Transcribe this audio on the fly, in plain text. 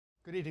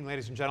Good evening,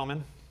 ladies and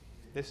gentlemen.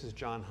 This is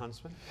John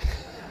Huntsman.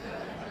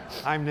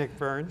 I'm Nick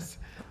Burns.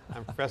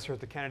 I'm professor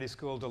at the Kennedy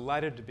School.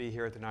 Delighted to be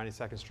here at the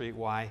 92nd Street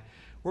Y.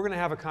 We're going to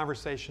have a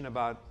conversation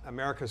about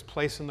America's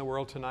place in the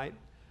world tonight,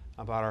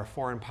 about our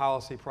foreign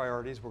policy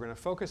priorities. We're going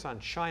to focus on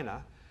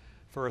China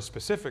for a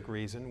specific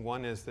reason.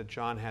 One is that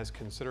John has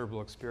considerable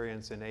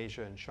experience in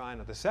Asia and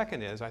China. The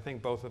second is, I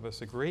think both of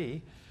us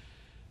agree,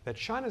 that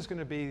China is going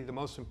to be the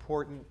most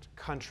important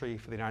country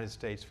for the United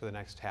States for the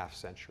next half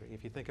century.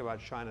 If you think about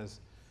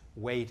China's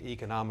weight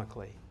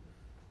economically,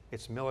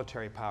 its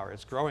military power,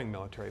 its growing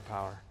military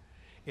power,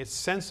 its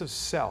sense of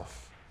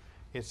self,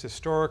 its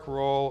historic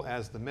role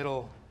as the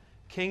Middle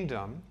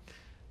Kingdom,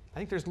 I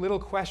think there's little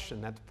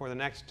question that for the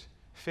next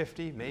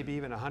 50, maybe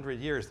even 100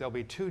 years, there'll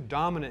be two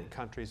dominant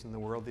countries in the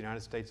world, the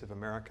United States of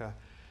America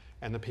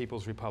and the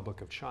People's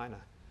Republic of China.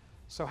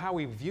 So how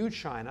we view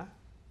China,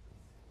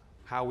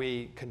 how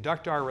we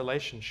conduct our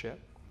relationship,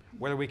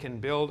 whether we can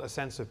build a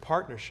sense of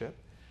partnership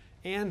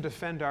and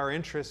defend our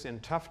interests in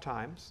tough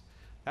times,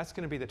 that's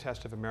going to be the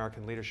test of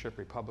American leadership,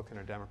 Republican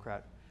or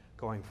Democrat,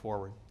 going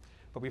forward.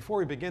 But before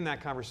we begin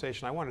that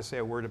conversation, I want to say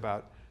a word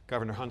about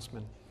Governor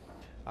Huntsman.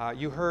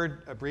 You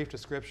heard a brief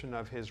description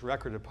of his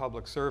record of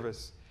public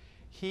service.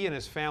 He and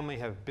his family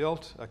have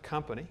built a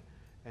company,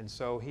 and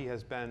so he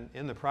has been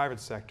in the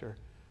private sector.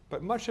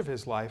 But much of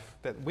his life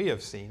that we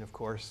have seen, of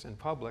course, in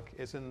public,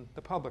 is in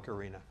the public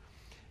arena.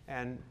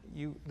 And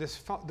this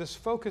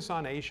focus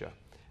on Asia,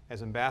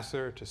 as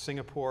ambassador to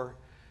Singapore,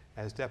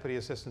 as Deputy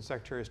Assistant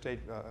Secretary of State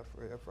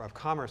of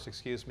Commerce,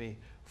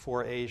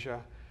 for Asia,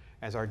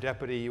 as our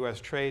Deputy U.S.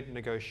 Trade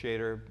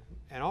Negotiator,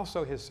 and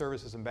also his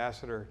service as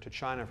ambassador to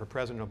China for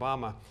President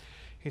Obama.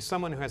 He's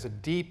someone who has a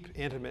deep,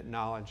 intimate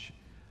knowledge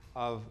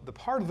of the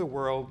part of the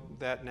world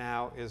that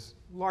now is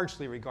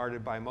largely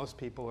regarded by most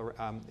people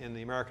in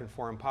the American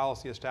foreign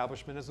policy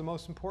establishment as the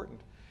most important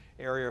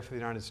area for the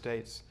United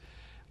States.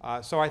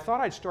 So I thought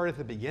I'd start at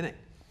the beginning.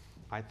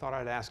 I thought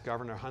I'd ask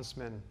Governor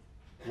Huntsman,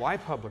 why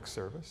public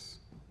service?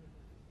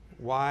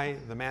 Why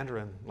the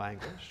Mandarin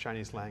language,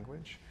 Chinese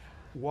language?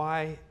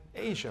 Why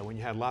Asia when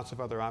you had lots of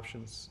other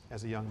options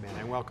as a young man?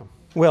 And welcome.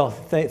 Well,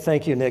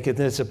 thank you, Nick.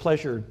 It's a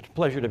pleasure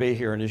to be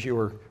here. And as you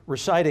were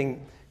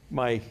reciting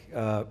my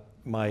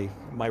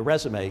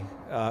resume,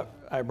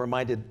 I'm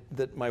reminded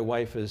that my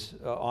wife is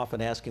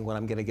often asking when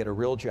I'm going to get a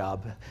real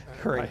job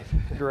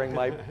during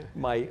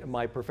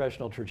my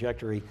professional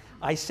trajectory.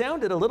 I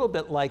sounded a little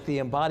bit like the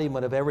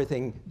embodiment of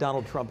everything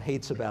Donald Trump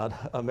hates about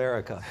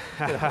America.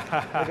 You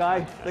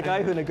know, the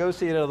guy who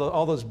negotiated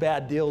all those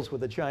bad deals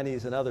with the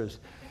Chinese and others.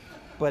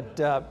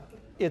 But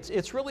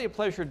it's really a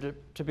pleasure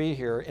to be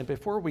here. And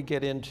before we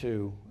get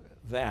into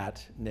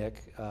that,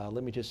 Nick,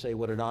 let me just say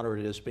what an honor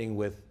it is being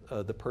with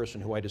the person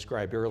who I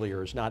described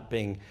earlier as not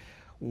being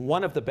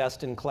one of the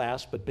best in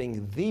class, but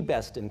being the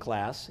best in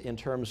class in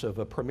terms of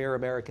a premier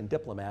American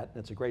diplomat. And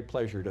it's a great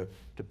pleasure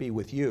to be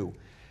with you.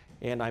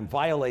 And I'm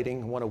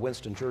violating one of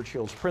Winston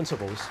Churchill's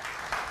principles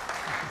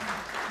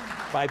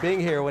by being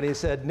here when he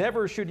said,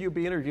 never should you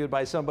be interviewed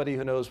by somebody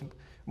who knows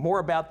more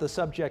about the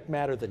subject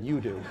matter than you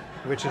do.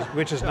 Which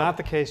is not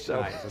the case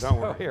tonight, so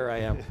don't worry. Here I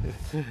am.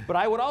 But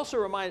I would also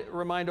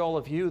remind all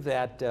of you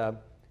that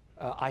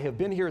I have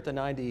been here at the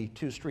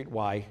 92 Street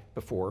Y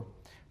before.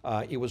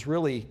 It was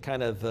really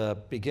kind of the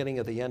beginning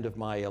of the end of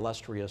my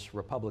illustrious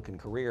Republican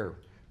career,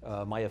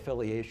 my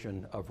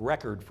affiliation of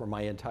record for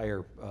my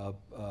entire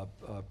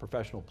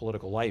professional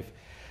political life.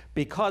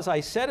 Because I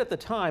said at the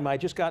time,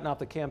 I'd just gotten off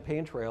the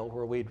campaign trail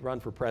where we'd run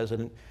for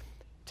president,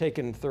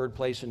 taken third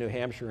place in New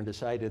Hampshire, and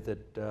decided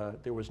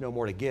that there was no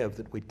more to give,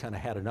 that we'd kind of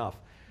had enough,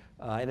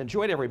 and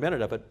enjoyed every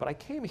minute of it. But I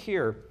came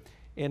here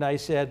and I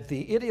said,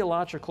 the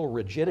ideological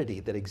rigidity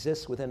that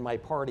exists within my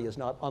party is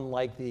not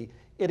unlike the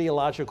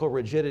ideological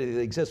rigidity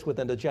that exists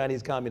within the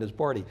Chinese Communist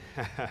Party.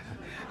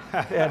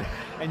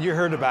 and you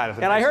heard about it.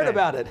 And I heard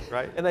about it.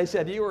 Right. And they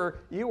said, you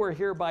were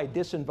hereby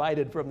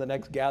disinvited from the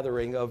next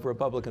gathering of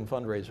Republican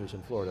fundraisers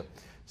in Florida.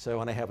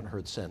 And I haven't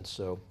heard since.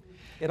 So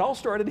it all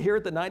started here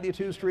at the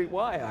 92 Street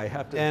Y. I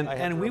have to.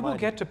 And we will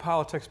get to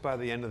politics by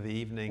the end of the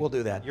evening. We'll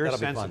do that. Your That'll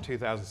sense be fun. of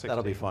 2016.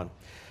 That'll be fun.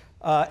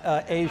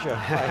 Asia.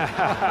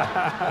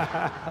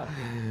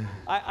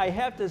 I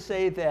have to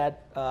say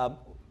that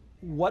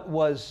what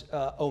was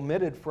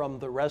omitted from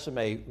the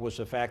resume was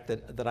the fact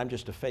that I'm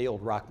just a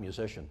failed rock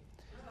musician.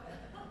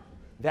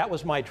 That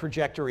was my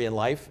trajectory in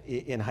life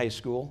in high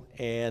school.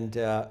 And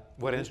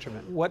what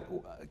instrument?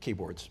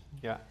 Keyboards.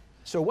 Yeah.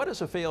 So what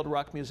does a failed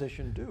rock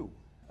musician do?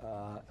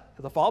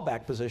 The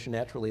fallback position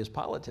naturally is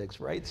politics,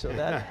 right? So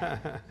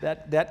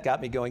that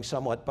got me going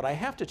somewhat. But I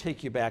have to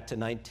take you back to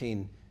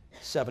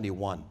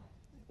 1971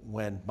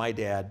 when my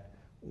dad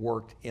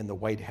worked in the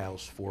White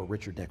House for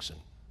Richard Nixon.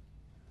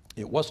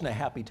 It wasn't a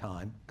happy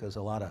time because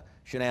a lot of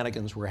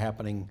shenanigans were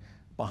happening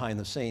behind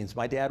the scenes.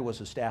 My dad was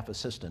a staff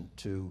assistant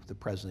to the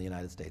President of the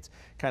United States,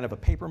 kind of a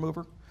paper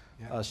mover,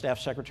 staff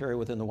secretary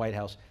within the White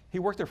House. He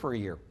worked there for a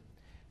year.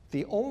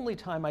 The only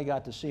time I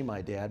got to see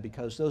my dad,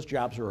 because those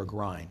jobs are a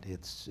grind,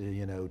 it's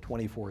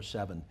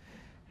 24/7,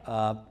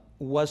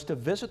 was to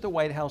visit the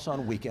White House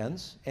on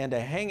weekends and to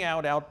hang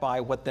out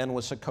by what then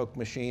was the Coke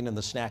machine and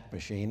the snack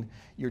machine.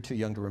 You're too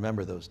young to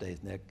remember those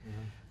days, Nick.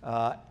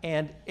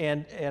 And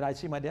I'd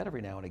see my dad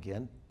every now and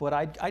again, but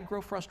I'd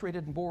grow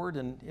frustrated and bored,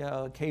 and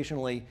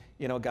occasionally,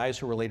 guys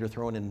who were later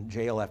thrown in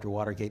jail after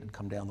Watergate would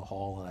come down the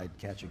hall, and I'd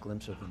catch a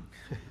glimpse of them.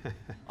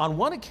 On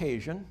one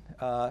occasion,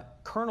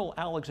 Colonel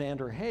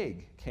Alexander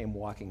Haig came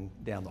walking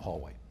down the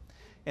hallway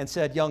and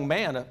said, "Young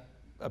man,"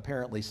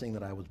 apparently seeing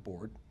that I was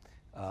bored,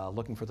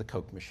 looking for the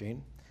Coke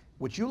machine,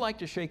 "would you like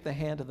to shake the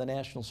hand of the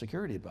National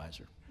Security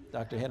Advisor,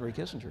 Dr. Henry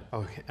Kissinger?"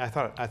 Oh, I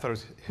thought it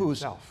was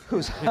himself.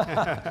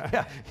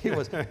 Yeah, he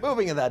was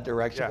moving in that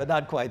direction, Yeah. but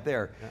not quite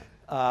there.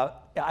 Yeah.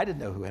 I didn't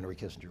know who Henry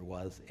Kissinger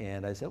was,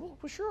 and I said, well,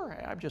 sure,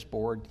 I'm just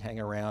bored,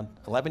 hanging around,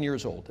 11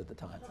 years old at the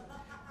time.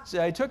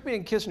 So he took me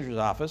in Kissinger's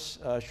office,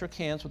 shook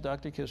hands with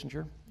Dr.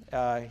 Kissinger.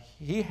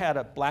 He had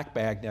a black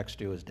bag next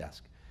to his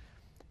desk.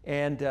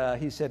 And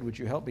he said, "Would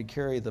you help me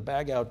carry the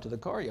bag out to the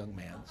car, young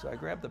man?" So I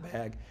grabbed the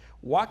bag,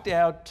 walked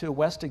out to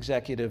West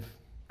Executive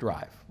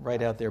Drive,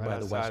 right out there by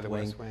the West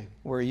Wing,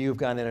 where you've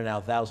gone in and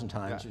out 1,000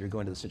 times. You're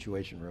going to the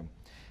Situation Room.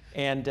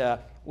 And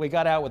we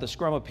got out with a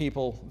scrum of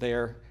people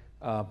there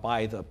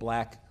by the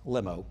black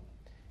limo.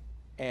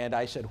 And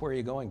I said, "Where are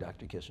you going,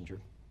 Dr. Kissinger?"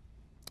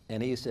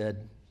 And he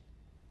said,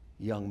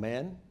 "Young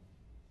man,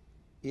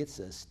 it's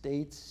a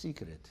state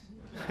secret.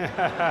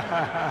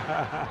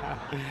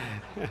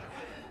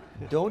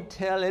 Don't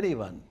tell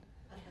anyone.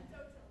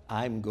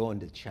 I'm going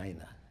to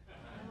China."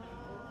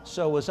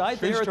 So was I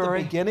there at the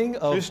beginning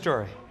of... True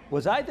story.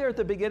 Was I there at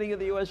the beginning of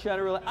the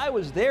U.S.-China relationship? I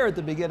was there at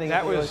the beginning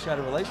of the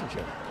U.S.-China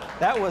relationship.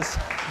 That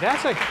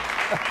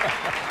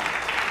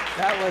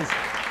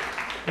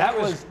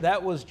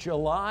was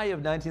July of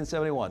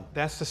 1971.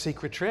 That's the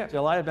secret trip.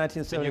 July of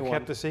 1971. And you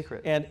kept the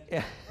secret. And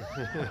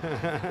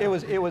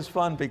it was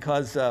fun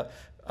because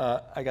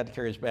I got to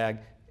carry his bag.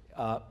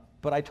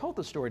 But I told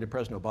the story to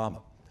President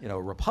Obama,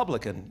 a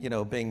Republican,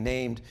 being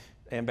named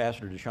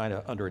ambassador to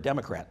China under a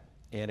Democrat.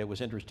 And it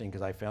was interesting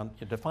because I found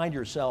to find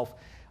yourself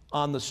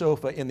on the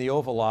sofa in the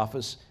Oval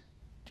Office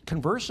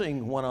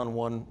conversing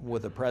one-on-one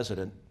with a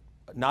president,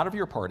 not of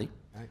your party.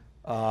 Right.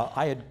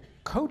 I had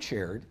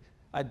co-chaired.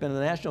 I'd been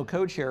the national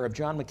co-chair of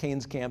John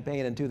McCain's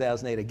campaign in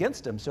 2008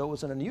 against him, so it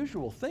was an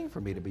unusual thing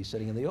for me to be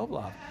sitting in the Oval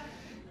Office.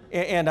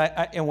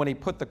 And when he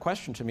put the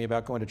question to me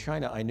about going to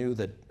China, I knew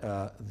that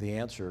the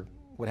answer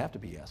would have to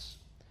be yes.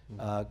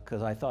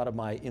 Because I thought of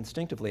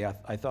instinctively,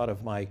 I thought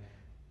of my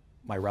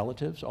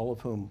relatives, all of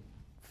whom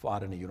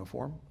fought in a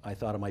uniform. I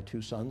thought of my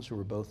two sons who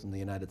were both in the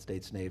United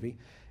States Navy.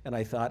 And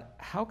I thought,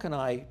 how can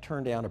I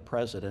turn down a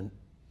president,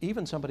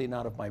 even somebody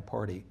not of my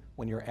party,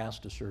 when you're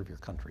asked to serve your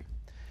country?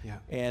 Yeah.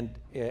 And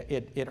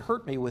it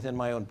hurt me within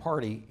my own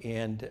party,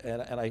 and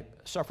I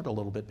suffered a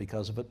little bit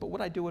because of it. But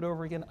would I do it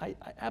over again?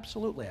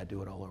 Absolutely, I'd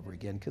do it all over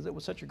again, because it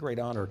was such a great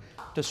honor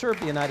to serve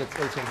the United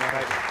States of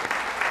America.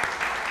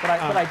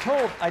 But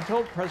I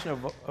told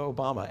President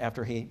Obama,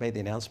 after he made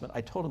the announcement,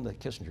 I told him the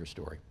Kissinger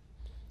story.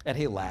 And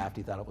he laughed.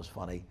 He thought it was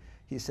funny.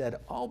 He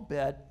said, "I'll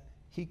bet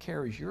he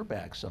carries your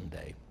bag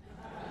someday."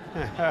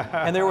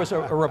 And there was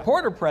a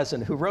reporter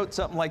present who wrote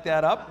something like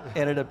that up,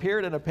 and it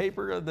appeared in a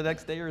paper the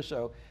next day or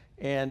so.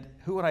 And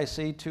who would I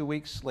see 2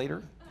 weeks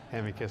later?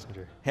 Henry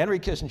Kissinger. Henry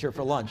Kissinger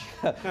for lunch,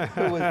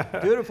 who was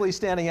dutifully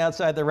standing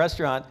outside the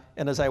restaurant.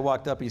 And as I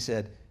walked up, he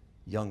said,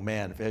 "Young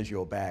man, there's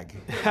your bag."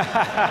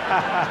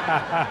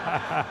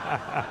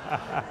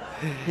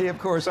 He, of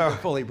course, was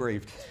fully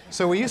briefed.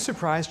 So were you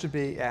surprised to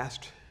be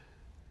asked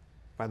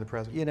by the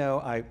president?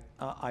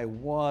 I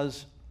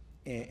was,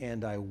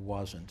 and I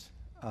wasn't.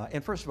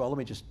 And first of all, let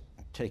me just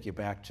take you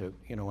back to,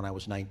 when I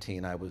was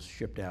 19, I was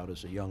shipped out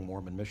as a young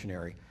Mormon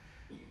missionary.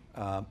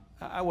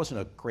 I wasn't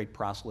a great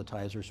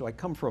proselytizer, so I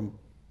come from,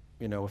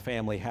 a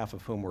family, half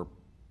of whom were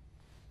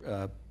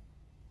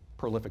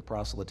prolific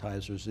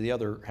proselytizers, the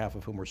other half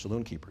of whom were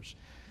saloon keepers.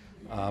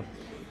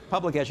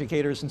 Public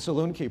educators and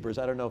saloon keepers,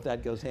 I don't know if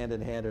that goes hand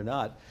in hand or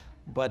not,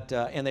 but,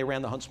 and they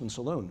ran the Huntsman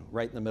Saloon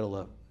right in the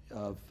middle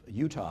of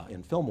Utah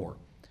in Fillmore.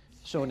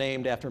 So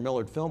named after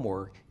Millard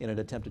Fillmore in an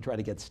attempt to try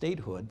to get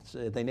statehood.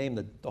 So they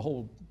named the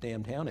whole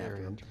damn town after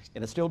him,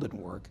 and it still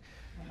didn't work.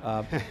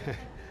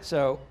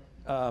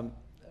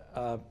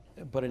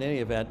 But in any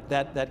event,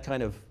 that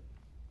kind of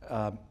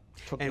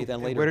took me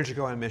then later. Where did you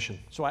go on mission?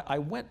 So I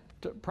went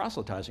to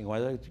proselytizing.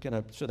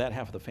 So that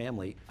half of the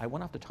family, I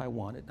went off to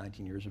Taiwan at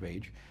 19 years of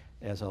age,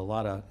 as a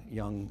lot of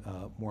young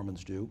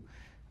Mormons do.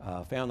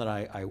 Found that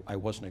I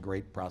wasn't a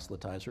great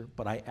proselytizer,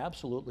 but I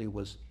absolutely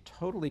was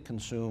totally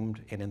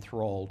consumed and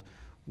enthralled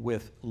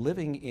with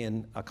living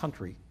in a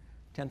country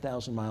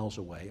 10,000 miles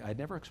away. I'd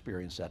never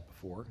experienced that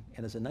before.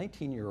 And as a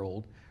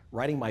 19-year-old,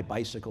 riding my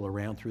bicycle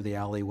around through the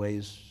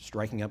alleyways,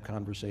 striking up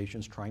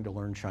conversations, trying to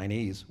learn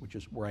Chinese, which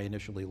is where I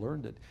initially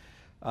learned it,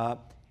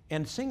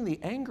 and seeing the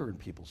anger in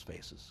people's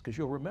faces. Because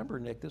you'll remember,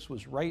 Nick, this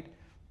was right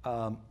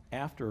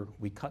after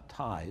we cut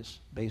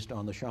ties based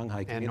on the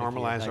Shanghai Community. And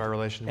normalized our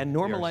relations. And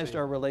normalized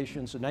our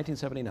relations in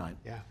 1979.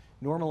 Yeah.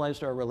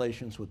 Normalized our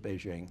relations with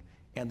Beijing.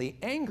 And the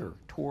anger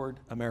toward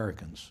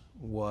Americans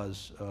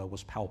was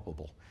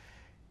palpable.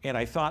 And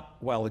I thought,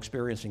 while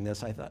experiencing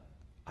this, I thought,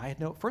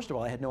 first of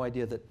all, I had no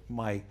idea that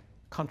my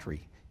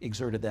country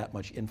exerted that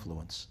much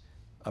influence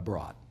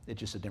abroad. It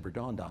just had never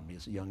dawned on me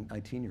as a young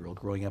 19-year-old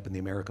growing up in the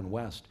American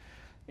West.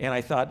 And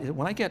I thought,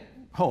 when I get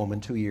home in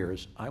 2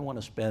 years, I want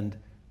to spend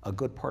a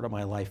good part of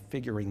my life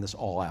figuring this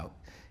all out.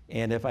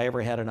 And if I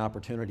ever had an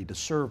opportunity to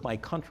serve my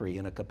country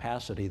in a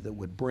capacity that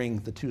would bring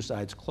the two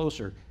sides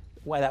closer,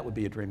 why, that would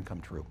be a dream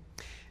come true.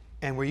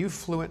 And were you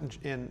fluent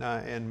in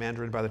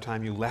Mandarin by the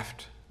time you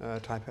left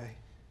Taipei?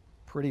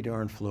 Pretty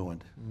darn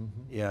fluent.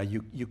 Yeah,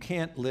 you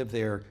can't live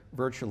there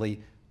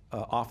virtually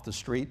off the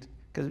street,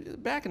 because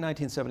back in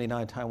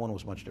 1979, Taiwan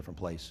was a much different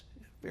place.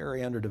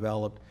 Very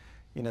underdeveloped.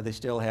 You know, they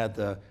still had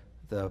the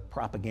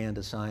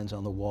propaganda signs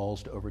on the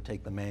walls to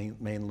overtake the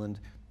mainland.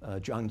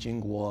 Jiang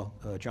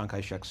Jingguo, Chiang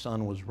Kai-shek's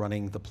son, was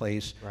running the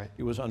place. Right.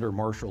 It was under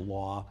martial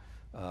law,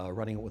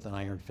 running it with an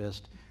iron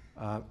fist.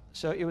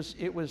 So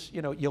it was,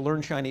 you know, you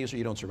learn Chinese or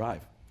you don't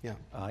survive. Yeah.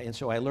 And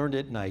so I learned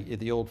it, and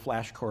the old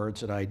flashcards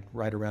that I'd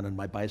ride around on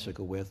my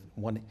bicycle with,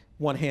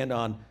 one hand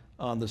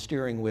on the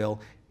steering wheel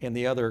and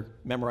the other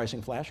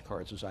memorizing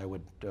flashcards as I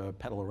would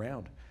pedal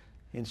around.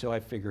 And so I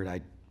figured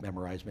I'd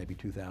memorize maybe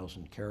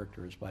 2,000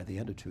 characters by the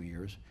end of 2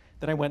 years.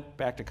 Then I went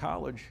back to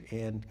college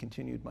and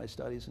continued my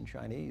studies in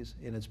Chinese,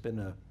 and it's been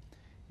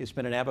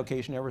an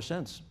avocation ever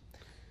since.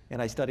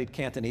 And I studied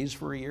Cantonese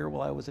for a year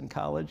while I was in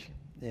college,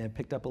 and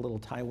picked up a little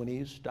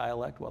Taiwanese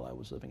dialect while I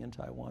was living in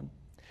Taiwan.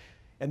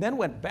 And then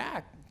went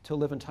back to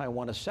live in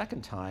Taiwan a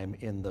second time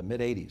in the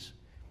mid-'80s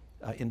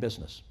in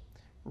business,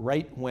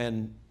 right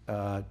when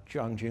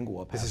Jiang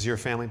Jingguo passed. This is your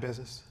family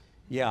business?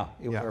 Yeah,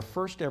 it was our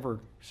first ever,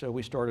 so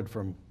we started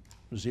from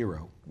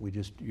zero. We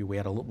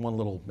had one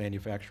little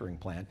manufacturing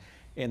plant.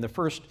 And the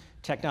first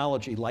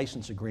technology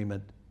license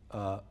agreement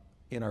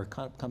in our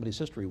company's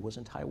history was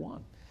in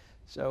Taiwan.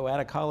 So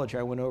out of college,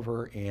 I went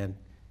over and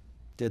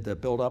did the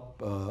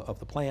build-up of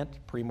the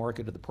plant,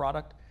 pre-marketed the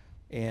product,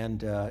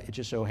 and it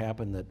just so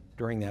happened that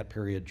during that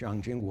period,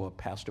 Jiang Jingguo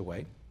passed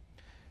away.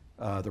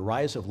 The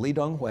rise of Li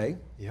Donghui,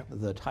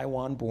 the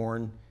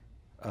Taiwan-born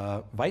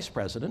vice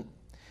president,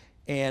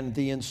 and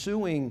the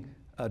ensuing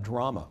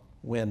drama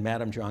when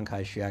Madam Chiang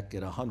Kai-shek,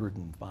 at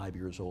 105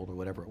 years old or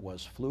whatever it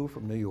was, flew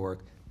from New York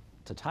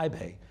to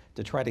Taipei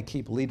to try to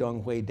keep Li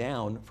Donghui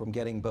down from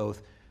getting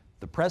both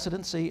the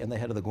presidency and the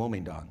head of the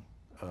Kuomintang,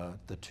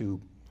 the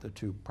two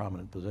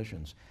prominent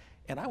positions.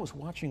 And I was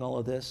watching all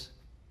of this,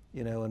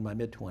 you know, in my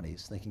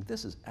mid-20s, thinking,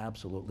 this is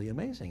absolutely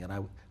amazing.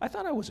 And I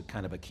thought I was a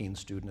kind of a keen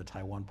student of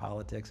Taiwan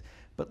politics,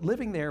 but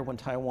living there when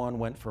Taiwan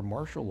went from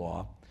martial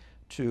law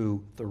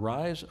to the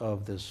rise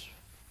of this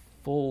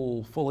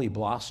fully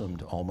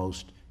blossomed,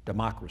 almost,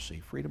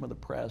 democracy, freedom of the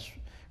press,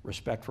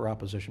 respect for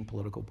opposition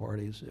political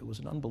parties, it was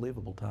an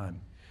unbelievable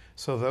time.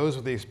 So those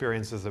were the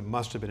experiences that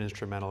must have been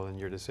instrumental in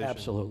your decision.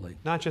 Absolutely.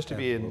 Not just to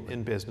be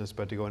in business,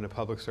 but to go into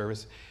public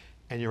service.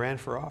 And you ran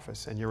for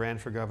office, and you ran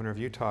for governor of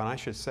Utah. And I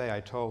should say, I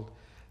told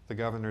the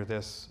governor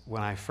this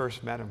when I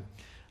first met him.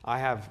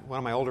 One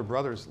of my older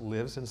brothers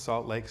lives in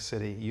Salt Lake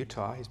City,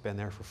 Utah. He's been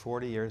there for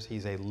 40 years.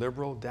 He's a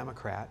liberal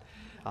Democrat.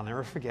 I'll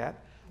never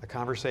forget a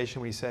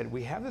conversation when he said,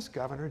 we have this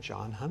governor,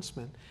 John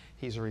Huntsman.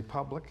 He's a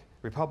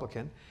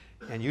Republican,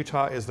 and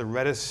Utah is the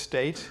reddest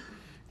state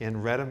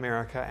in red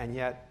America, and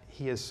yet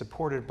he is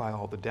supported by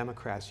all the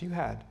Democrats. You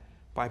had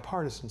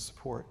bipartisan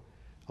support,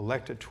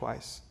 elected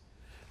twice.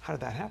 How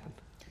did that happen?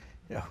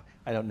 Yeah,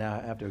 I don't now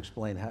have to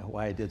explain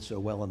why I did so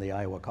well in the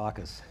Iowa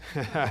caucus.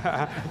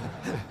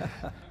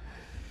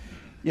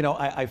 You know,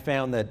 I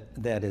found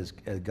that as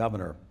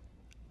governor,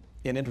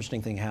 an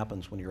interesting thing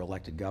happens when you're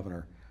elected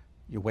governor.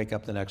 You wake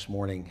up the next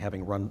morning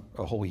having run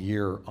a whole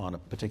year on a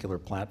particular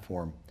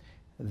platform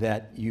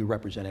that you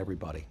represent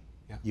everybody.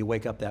 Yeah. You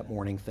wake up that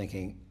morning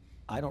thinking,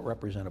 I don't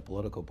represent a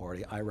political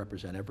party, I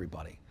represent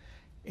everybody.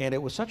 And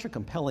it was such a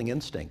compelling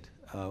instinct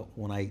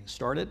when I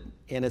started,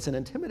 and it's an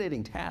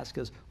intimidating task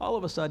because all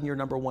of a sudden you're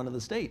number one in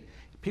the state.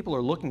 People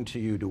are looking to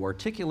you to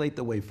articulate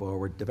the way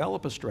forward,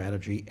 develop a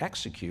strategy,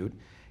 execute,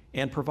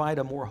 and provide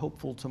a more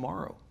hopeful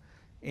tomorrow.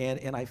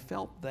 And I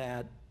felt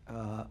that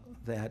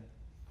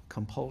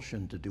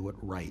compulsion to do it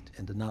right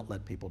and to not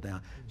let people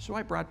down. So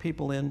I brought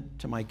people in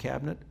to my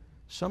cabinet,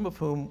 some of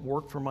whom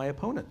worked for my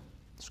opponent,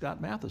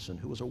 Scott Matheson,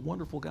 who was a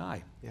wonderful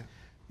guy. Yeah.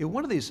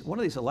 One of these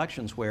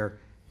elections where,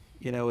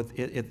 you know,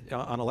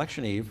 on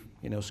election eve,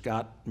 you know,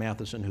 Scott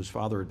Matheson, whose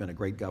father had been a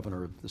great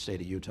governor of the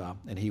state of Utah,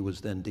 and he was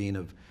then dean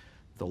of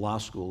the law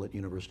school at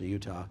University of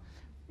Utah,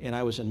 and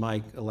I was in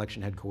my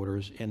election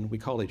headquarters, and we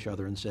called each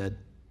other and said,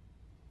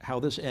 how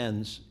this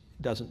ends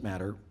doesn't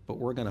matter, but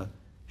we're going to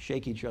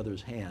shake each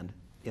other's hand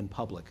in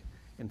public,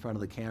 in front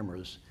of the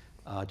cameras,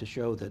 to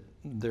show that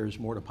there's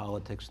more to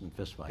politics than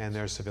fistfights. And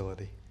there's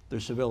civility.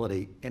 There's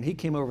civility. And he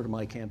came over to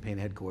my campaign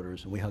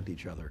headquarters, and we hugged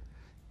each other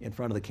in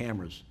front of the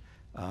cameras.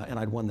 And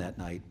I'd won that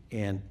night.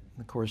 And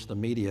of course, the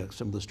media,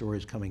 some of the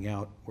stories coming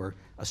out were,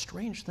 a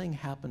strange thing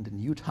happened in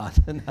Utah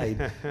tonight.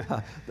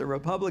 The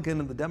Republican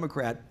and the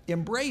Democrat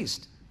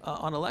embraced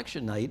on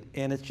election night,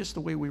 and it's just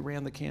the way we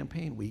ran the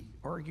campaign. We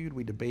argued,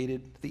 we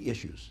debated the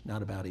issues,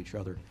 not about each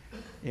other.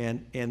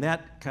 And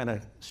that kind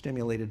of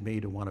stimulated me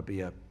to want to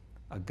be a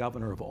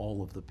governor of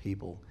all of the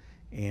people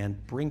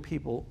and bring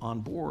people on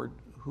board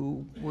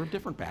who were of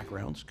different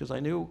backgrounds, because I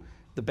knew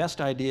the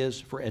best ideas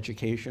for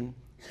education,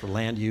 for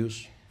land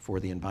use, for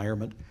the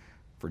environment,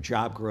 for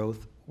job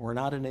growth were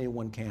not in any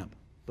one camp,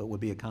 but would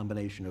be a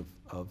combination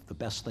of the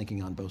best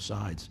thinking on both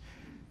sides.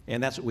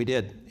 And that's what we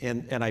did.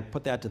 And I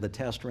put that to the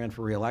test, ran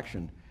for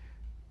re-election.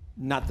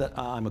 Not that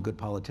I'm a good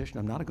politician,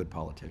 I'm not a good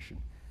politician.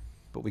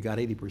 But we got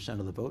 80%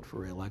 of the vote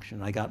for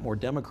re-election. I got more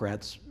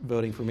Democrats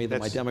voting for me than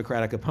my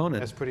Democratic opponent.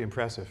 That's pretty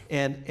impressive.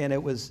 And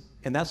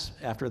that's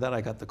after that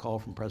I got the call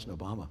from President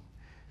Obama,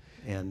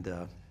 and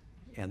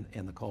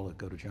the call to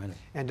go to China.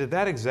 And did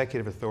that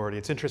executive authority,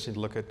 it's interesting to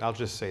look at, I'll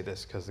just say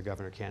this because the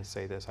governor can't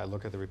say this. I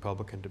look at the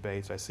Republican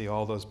debates, I see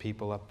all those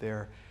people up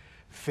there,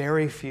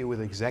 very few with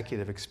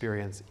executive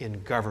experience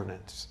in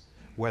governance,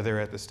 whether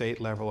at the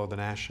state level or the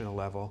national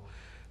level.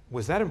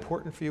 Was that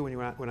important for you when you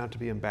went out to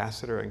be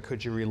ambassador, and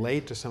could you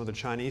relate to some of the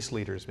Chinese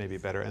leaders maybe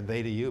better, and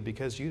they to you,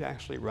 because you'd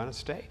actually run a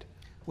state?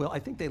 Well, I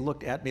think they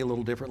looked at me a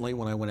little differently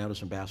when I went out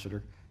as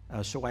ambassador.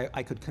 So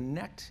I could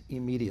connect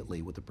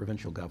immediately with the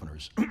provincial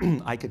governors.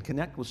 I could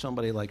connect with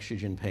somebody like Xi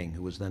Jinping,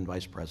 who was then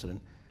vice president,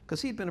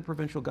 because he'd been a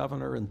provincial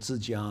governor in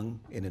Zhejiang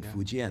and in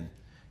Fujian.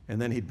 And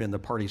then he'd been the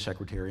party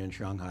secretary in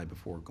Shanghai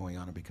before going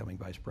on and becoming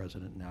vice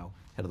president, now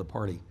head of the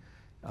party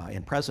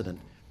and president.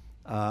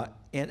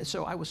 And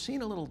so I was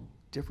seen a little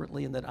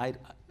differently in that I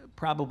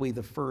probably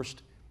the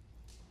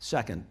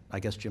second,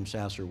 I guess Jim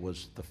Sasser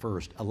was the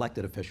first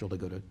elected official to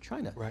go to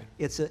China. Right.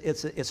 It's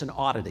an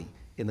oddity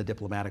in the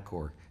diplomatic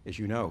corps, as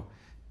you know.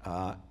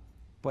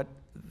 But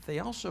they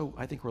also,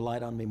 I think,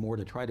 relied on me more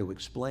to try to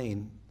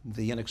explain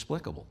the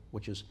inexplicable,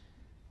 which is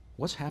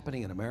what's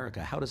happening in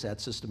America? How does that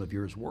system of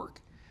yours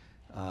work?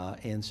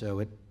 And so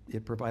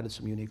it provided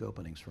some unique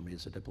openings for me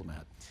as a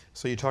diplomat.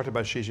 So you talked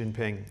about Xi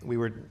Jinping. We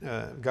were,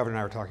 Governor and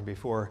I were talking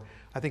before.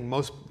 I think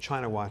most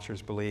China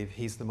watchers believe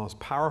he's the most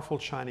powerful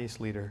Chinese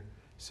leader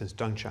since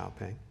Deng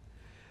Xiaoping.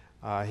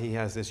 He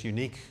has this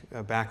unique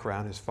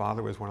background. His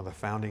father was one of the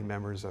founding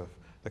members of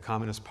the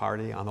Communist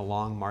Party on the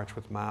Long March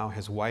with Mao.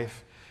 His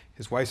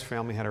wife's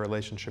family had a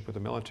relationship with the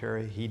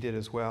military. He did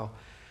as well.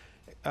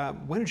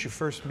 When did you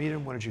first meet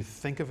him? What did you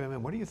think of him?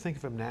 And what do you think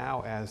of him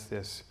now as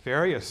this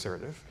very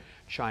assertive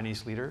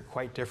Chinese leader,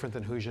 quite different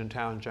than Hu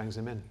Jintao and Jiang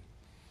Zemin?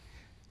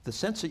 The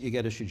sense that you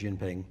get of Xi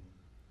Jinping,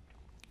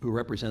 who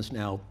represents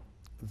now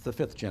the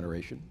fifth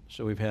generation,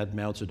 so we've had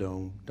Mao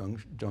Zedong,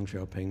 Deng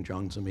Xiaoping,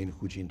 Jiang Zemin,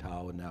 Hu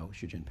Jintao, and now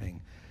Xi Jinping,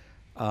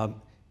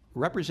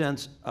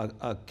 represents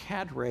a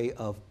cadre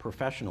of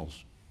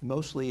professionals,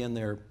 mostly in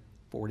their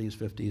 40s,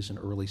 50s, and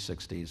early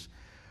 60s,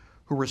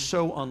 who were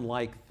so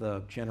unlike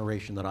the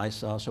generation that I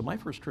saw. So my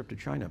first trip to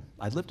China,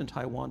 I lived in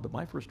Taiwan, but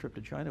my first trip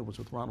to China was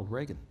with Ronald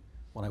Reagan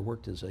when I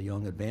worked as a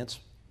young advance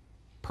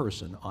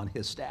person on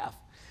his staff.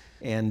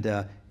 And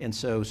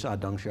so saw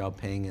Deng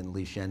Xiaoping and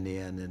Li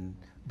Shennian and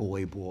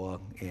Bo Bo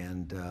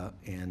and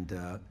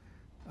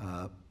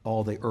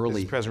all the early...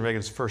 This is President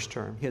Reagan's first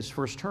term. His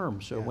first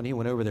term, so when he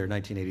went over there in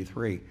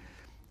 1983.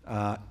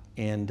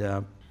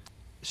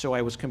 So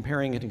I was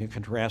comparing it and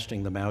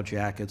contrasting the Mao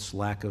jackets,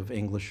 lack of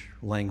English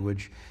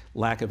language,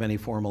 lack of any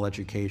formal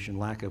education,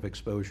 lack of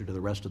exposure to the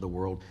rest of the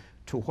world,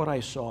 to what I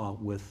saw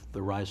with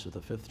the rise of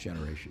the fifth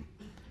generation,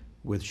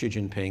 with Xi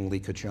Jinping, Li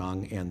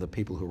Keqiang, and the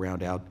people who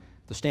round out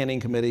the Standing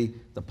Committee,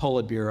 the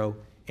Politburo,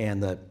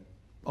 and the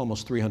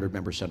almost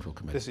 300-member Central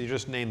Committee. You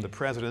just named the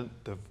president,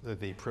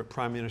 the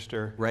prime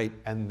minister, right,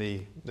 and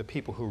the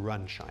people who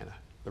run China.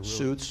 The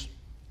suits,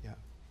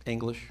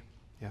 English,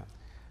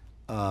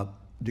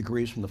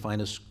 degrees from the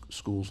finest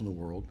schools in the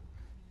world.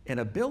 An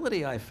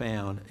ability I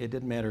found, it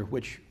didn't matter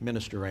which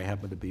minister I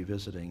happened to be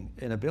visiting,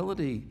 an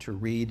ability to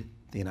read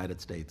the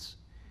United States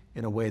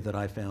in a way that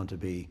I found to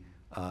be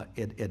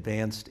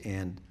advanced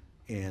and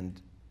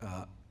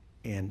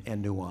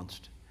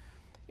nuanced.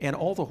 And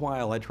all the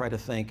while I try to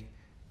think,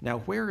 now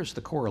where is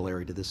the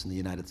corollary to this in the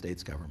United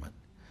States government?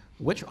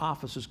 Which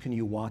offices can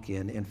you walk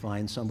in and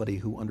find somebody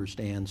who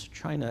understands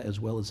China as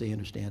well as they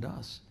understand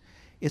us?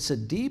 It's a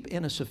deep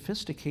and a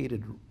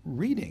sophisticated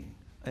reading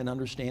and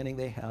understanding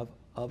they have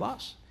of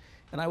us.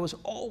 And I was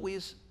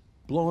always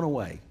blown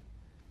away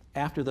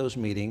after those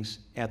meetings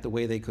at the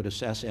way they could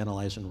assess,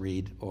 analyze, and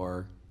read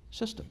our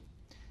system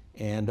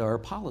and our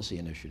policy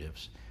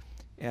initiatives.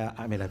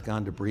 I mean, I've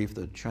gone to brief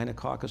the China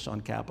caucus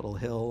on Capitol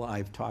Hill.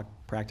 I've talked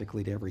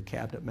practically to every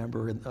cabinet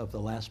member of the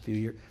last few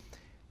years.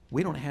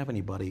 We don't have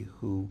anybody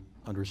who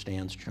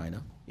understands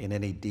China in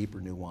any deep or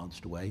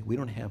nuanced way. We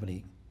don't have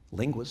any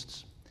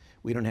linguists.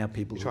 We don't have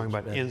people. You're talking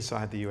about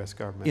inside the U.S.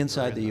 government.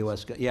 Inside the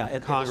U.S.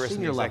 At Congress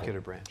and the level,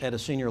 executive branch. At a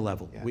senior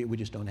level, we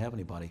just don't have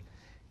anybody.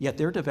 Yet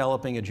they're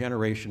developing a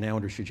generation now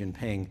under Xi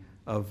Jinping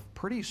of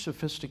pretty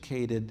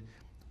sophisticated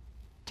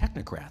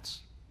technocrats,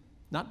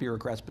 not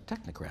bureaucrats, but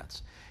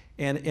technocrats.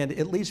 And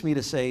it leads me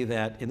to say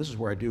that, and this is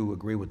where I do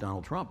agree with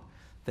Donald Trump,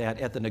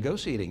 that at the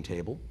negotiating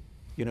table,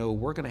 you know,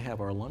 we're going to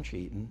have our lunch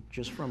eaten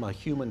just from a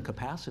human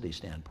capacity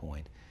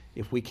standpoint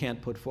if we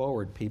can't put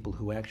forward people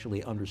who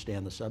actually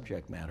understand the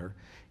subject matter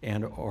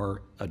and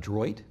are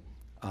adroit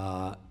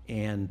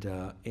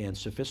and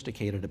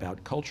sophisticated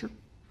about culture,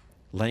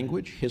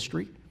 language,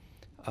 history,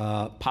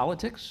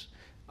 politics,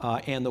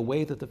 and the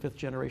way that the fifth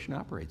generation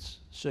operates.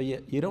 So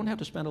you don't have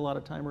to spend a lot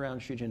of time around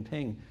Xi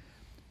Jinping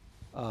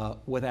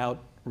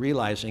without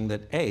realizing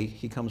that A,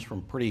 he comes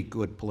from pretty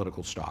good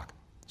political stock.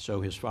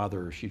 So his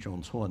father, Xi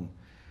Huntsman,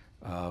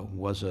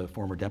 was a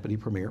former deputy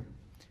premier,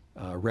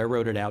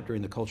 railroaded out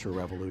during the Cultural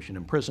Revolution,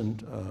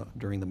 imprisoned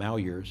during the Mao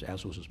years,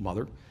 as was his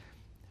mother.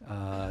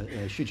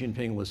 Xi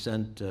Jinping was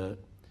sent to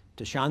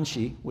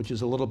Shanxi, which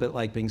is a little bit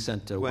like being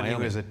sent to Wyoming.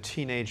 When he was a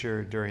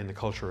teenager during the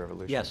Cultural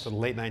Revolution, yes. So the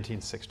late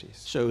 1960s.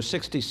 So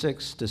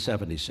 66 to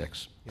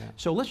 76. Yeah.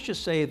 So let's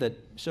just say that,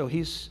 so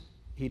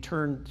he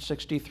turned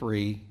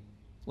 63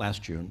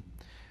 last June.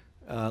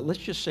 Let's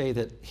just say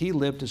that he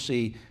lived to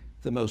see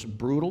the most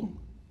brutal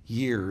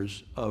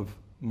years of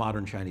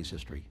modern Chinese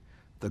history.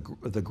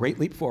 The Great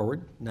Leap Forward,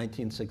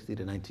 1960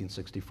 to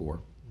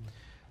 1964,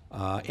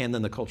 and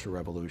then the Cultural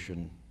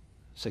Revolution,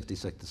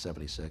 66 to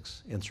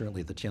 76, and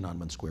certainly the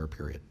Tiananmen Square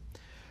period.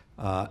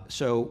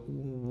 So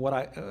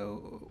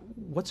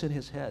what's in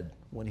his head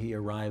when he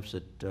arrives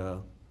at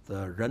the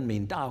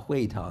Renmin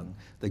Dahuitang,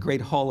 the great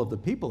hall of the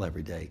people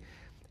every day?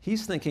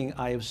 He's thinking,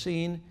 I have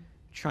seen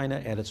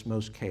China at its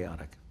most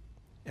chaotic,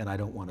 and I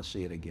don't want to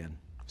see it again.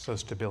 So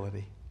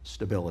stability.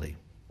 Stability.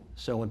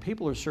 So when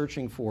people are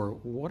searching for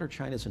what are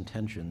China's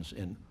intentions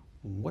and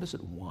what does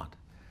it want?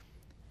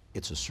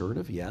 It's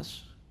assertive,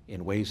 yes,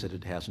 in ways that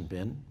it hasn't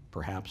been,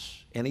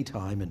 perhaps any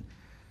time in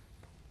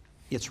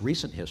its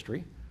recent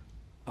history.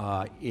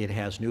 It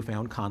has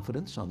newfound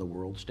confidence on the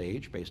world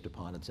stage based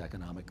upon its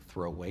economic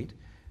throw weight.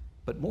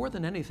 But more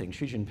than anything,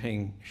 Xi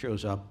Jinping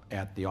shows up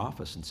at the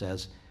office and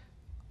says,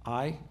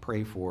 I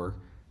pray for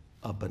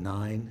a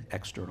benign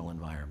external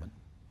environment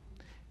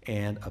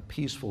and a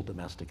peaceful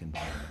domestic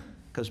environment.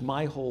 Because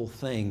my whole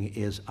thing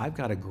is I've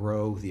got to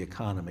grow the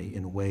economy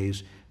in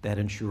ways that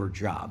ensure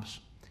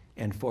jobs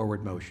and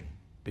forward motion.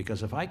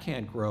 Because if I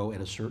can't grow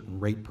at a certain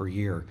rate per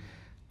year,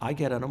 I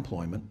get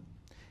unemployment,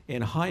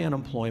 and high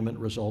unemployment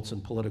results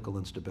in political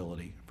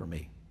instability for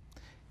me.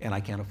 And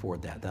I can't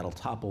afford that. That'll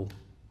topple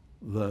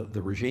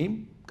the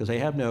regime, because they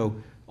have no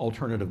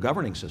alternative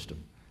governing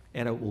system,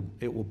 and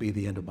it will be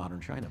the end of modern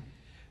China.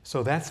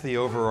 So that's the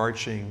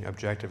overarching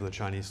objective of the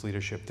Chinese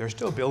leadership. They're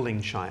still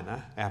building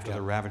China after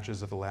the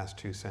ravages of the last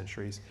 2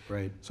 centuries.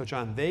 Right. So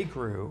John, they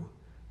grew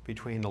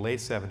between the late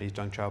 70s,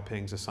 Deng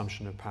Xiaoping's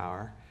assumption of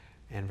power,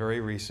 and very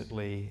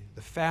recently,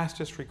 the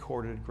fastest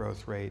recorded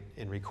growth rate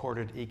in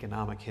recorded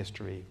economic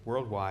history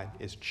worldwide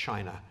is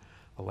China,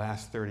 the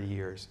last 30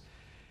 years.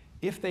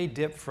 If they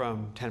dip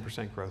from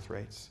 10% growth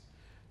rates,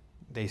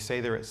 they say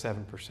they're at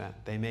 7%.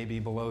 They may be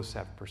below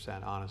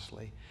 7%,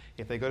 honestly.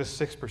 If they go to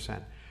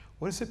 6%,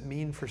 what does it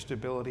mean for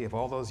stability of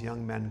all those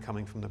young men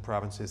coming from the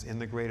provinces in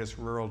the greatest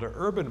rural to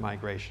urban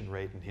migration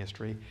rate in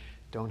history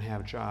don't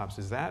have jobs?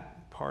 Is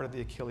that part of the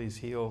Achilles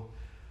heel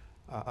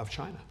of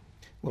China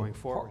going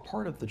forward?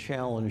 Part of the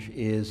challenge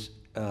is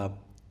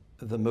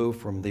the move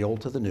from the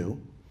old to the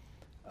new,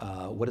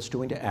 what it's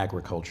doing to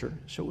agriculture.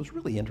 So it was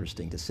really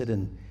interesting to sit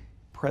in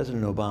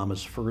President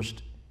Obama's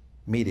first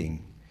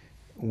meeting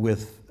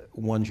with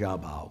Wen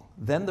Jiabao,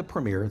 then the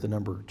premier, the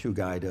 #2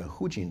 guy,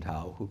 Hu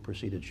Jintao, who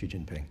preceded Xi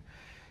Jinping.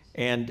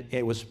 And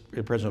it was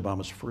President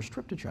Obama's first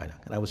trip to China,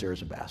 and I was there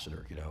as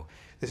ambassador, you know.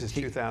 This is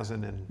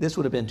 2000 and... This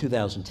would have been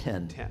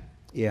 2010. 10.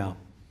 Yeah,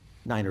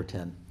 9 or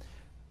 10.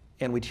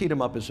 And we teed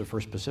him up as the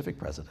first Pacific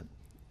president.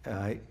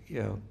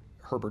 You know,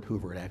 Herbert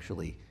Hoover had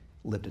actually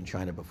lived in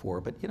China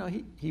before, but you know,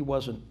 he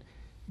wasn't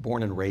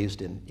born and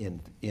raised in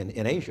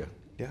Asia,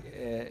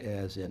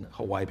 as in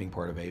Hawaii being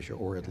part of Asia,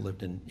 or had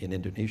lived in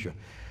Indonesia.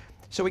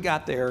 So we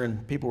got there,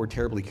 and people were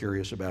terribly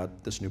curious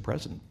about this new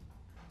president.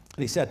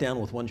 And he sat down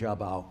with Wen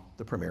Jiabao,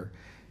 the premier,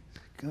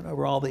 going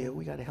over all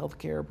we got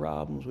healthcare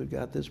problems, we've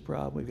got this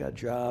problem, we've got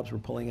jobs, we're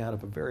pulling out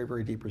of a very,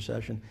 very deep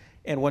recession.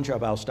 And Wen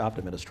Jiabao stopped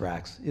him in his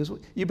tracks.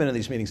 You've been in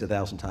these meetings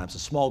 1,000 times, a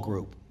small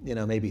group, you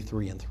know, maybe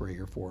 3 and 3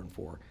 or 4 and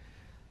 4.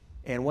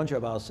 And Wen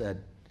Jiabao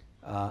said,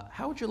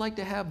 how would you like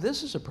to have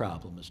this as a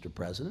problem, Mr.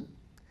 President?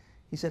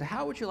 He said,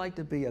 how would you like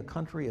to be a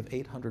country of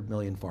 800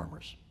 million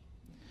farmers,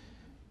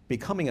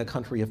 becoming a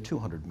country of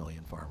 200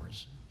 million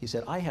farmers? He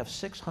said, I have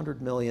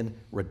 600 million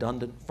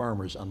redundant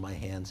farmers on my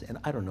hands, and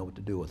I don't know what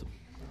to do with them.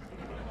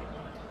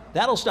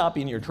 That'll stop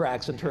you in your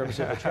tracks in terms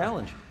of a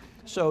challenge.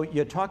 So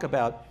you talk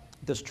about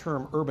this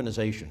term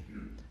urbanization,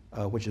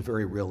 which is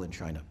very real in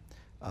China,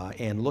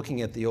 and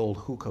looking at the old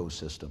hukou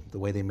system, the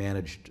way they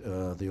managed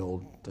the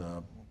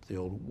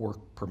old work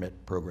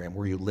permit program,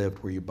 where you lived,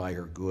 where you buy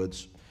your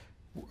goods,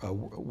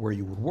 where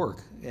you would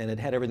work, and it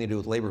had everything to do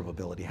with labor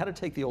mobility. How to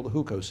take the old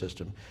hukou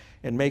system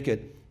and make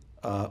it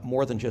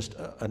more than just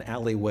an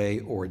alleyway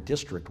or a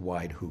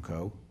district-wide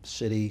hukou,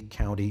 city,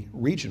 county,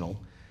 regional,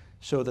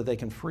 so that they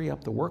can free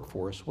up the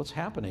workforce. What's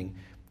happening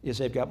is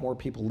they've got more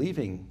people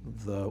leaving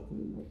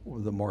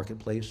the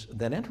marketplace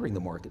than entering the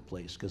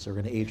marketplace, because they're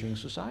an aging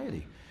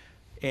society.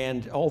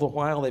 And all the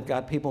while, they've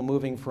got people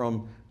moving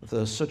from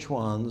the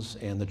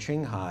Sichuans and the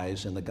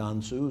Qinghais and the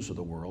Gansus of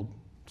the world,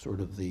 sort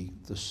of the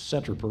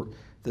center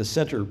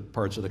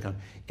parts of the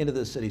country, into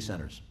the city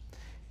centers,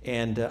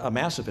 and a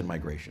massive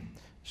immigration.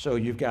 So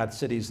you've got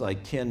cities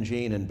like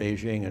Tianjin and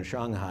Beijing and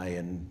Shanghai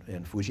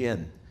and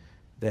Fujian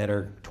that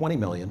are 20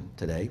 million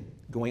today,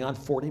 going on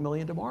 40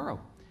 million tomorrow.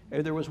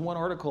 There was one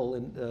article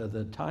in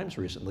the Times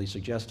recently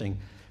suggesting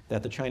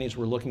that the Chinese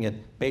were looking at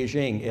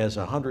Beijing as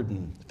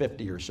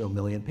 150 or so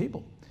million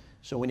people.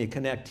 So when you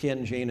connect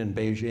Tianjin and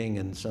Beijing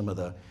and some of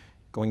the,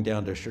 going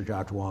down to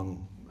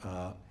Shijiazhuang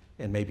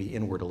and maybe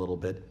inward a little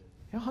bit,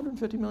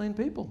 150 million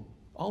people,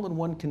 all in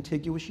one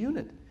contiguous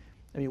unit.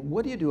 I mean,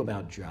 what do you do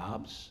about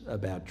jobs,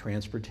 about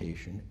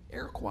transportation,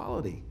 air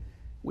quality?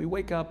 We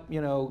wake up,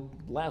 you know,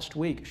 last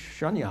week,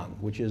 Shenyang,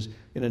 which is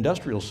an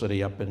industrial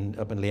city up in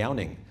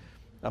Liaoning,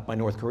 up by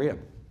North Korea,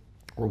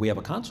 where we have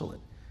a consulate.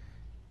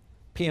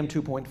 PM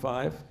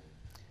 2.5,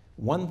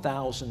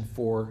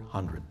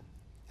 1,400.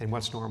 And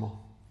what's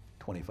normal?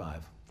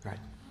 25. Right.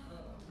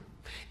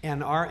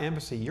 And our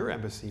embassy, your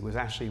embassy, was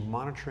actually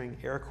monitoring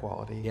air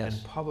quality and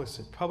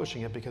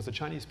publishing it because the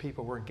Chinese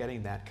people weren't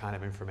getting that kind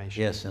of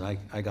information. Yes, and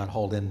I got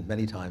hauled in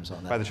many times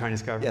on that. By the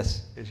Chinese government?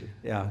 Yes. Did you?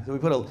 Yeah, so we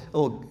put a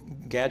little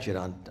gadget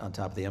on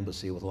top of the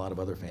embassy with a lot of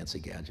other fancy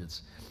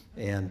gadgets.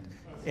 And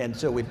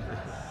so we...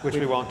 Which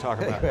we won't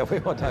talk about. We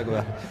won't talk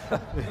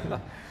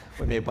about.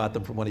 We may have bought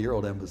them from one of your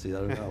old embassies, I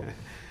don't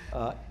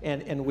know.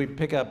 And we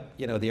pick up,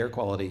 you know, the air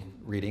quality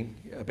reading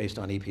based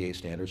on EPA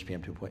standards,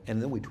 PM 2.0,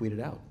 and then we tweet it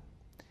out.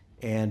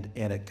 And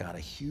it got a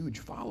huge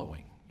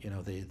following. You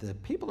know, the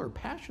people are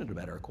passionate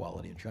about air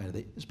quality in China.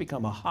 It's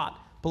become a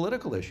hot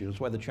political issue. That's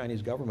why the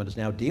Chinese government is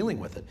now dealing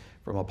with it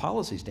from a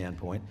policy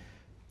standpoint.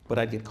 But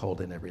I'd get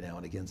called in every now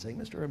and again saying,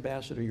 Mr.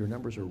 Ambassador, your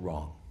numbers are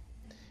wrong.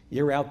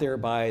 You're out there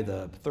by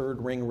the 3rd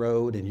Ring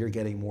Road and you're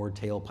getting more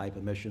tailpipe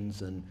emissions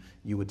than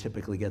you would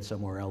typically get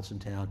somewhere else in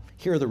town.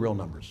 Here are the real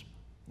numbers.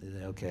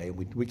 Okay,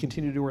 we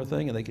continue to do our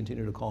thing and they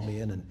continue to call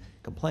me in and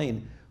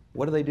complain.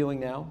 What are they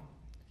doing now?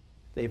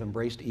 They've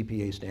embraced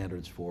EPA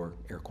standards for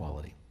air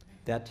quality.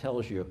 That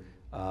tells you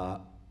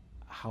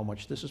how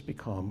much this has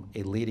become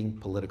a leading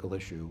political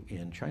issue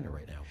in China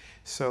right now.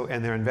 So,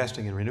 and they're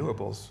investing in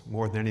renewables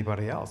more than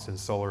anybody else, in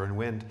solar and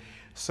wind.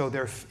 So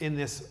they're in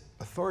this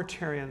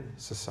authoritarian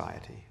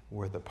society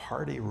where the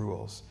party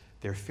rules,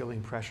 they're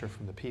feeling pressure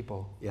from the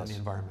people on the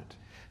environment.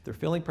 They're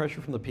feeling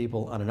pressure from the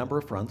people on a number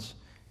of fronts.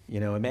 You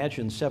know,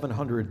 imagine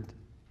 700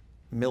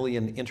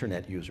 million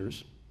internet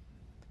users.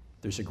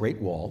 There's a Great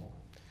Wall.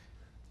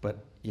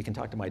 But you can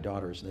talk to my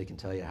daughters and they can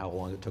tell you how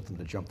long it took them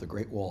to jump the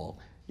Great Wall,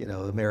 you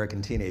know,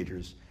 American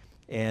teenagers.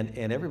 And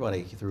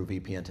everybody through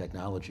VPN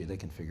technology, they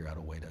can figure out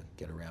a way to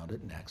get around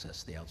it and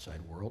access the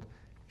outside world.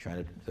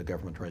 The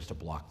government tries to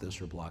block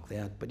this or block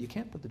that, but you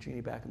can't put the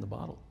genie back in the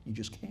bottle. You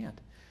just can't.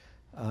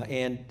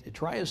 And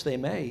try as they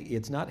may,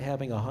 it's not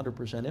having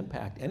 100%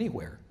 impact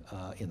anywhere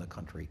in the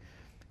country.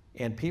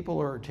 And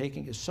people are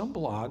taking, some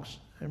blogs,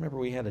 I remember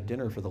we had a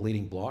dinner for the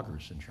leading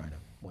bloggers in China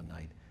one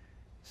night.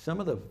 Some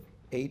of the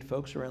 8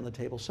 folks around the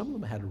table, some of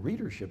them had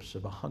readerships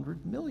of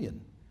 100 million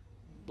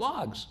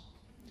blogs.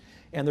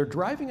 And they're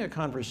driving a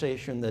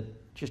conversation that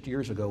just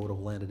years ago would have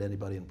landed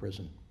anybody in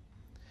prison.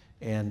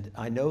 And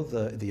I know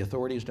the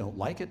authorities don't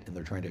like it and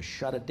they're trying to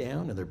shut it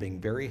down and they're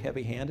being very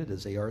heavy-handed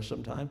as they are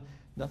sometimes.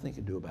 Nothing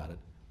can do about it.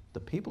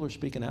 The people are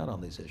speaking out on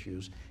these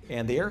issues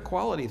and the air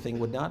quality thing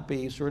would not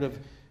be sort of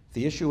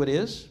the issue it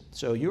is.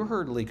 So you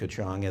heard Li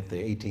Keqiang at the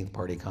 18th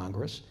Party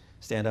Congress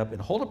stand up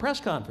and hold a press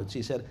conference.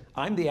 He said,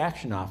 I'm the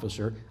action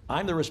officer,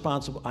 I'm the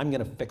responsible, I'm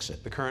gonna fix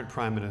it. The current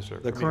prime minister.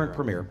 The current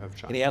premier of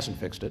China. And he hasn't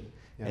fixed it.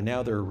 Yeah. And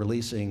now they're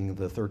releasing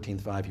the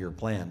 13th five-year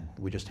plan.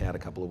 We just had a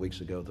couple of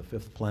weeks ago the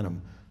 5th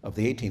plenum of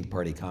the 18th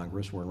Party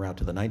Congress. We're en route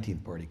to the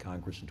 19th Party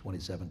Congress in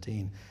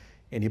 2017.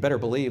 And you better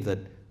believe that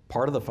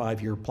part of the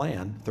 5-year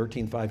plan,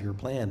 13th five-year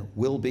plan,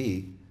 will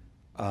be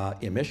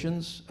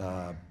emissions,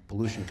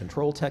 pollution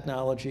control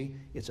technology.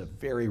 It's a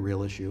very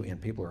real issue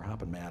and people are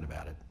hopping mad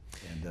about it.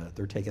 And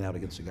they're taken out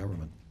against the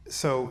government.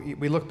 So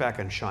we look back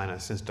on China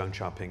since Deng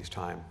Xiaoping's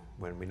time,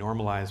 when we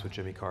normalized with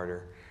Jimmy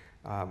Carter.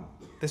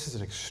 This is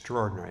an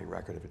extraordinary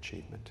record of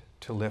achievement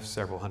to lift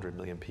several hundred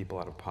million people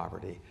out of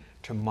poverty,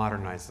 to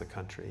modernize the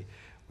country.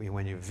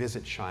 When you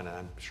visit China,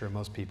 I'm sure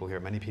most people here,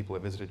 many people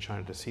have visited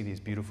China to see these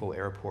beautiful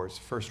airports,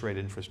 first-rate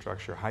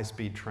infrastructure,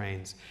 high-speed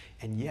trains,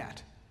 and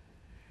yet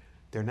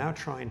they're now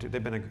trying to,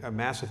 they've been a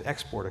massive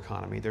export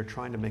economy. They're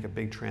trying to make a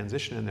big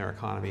transition in their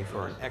economy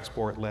for an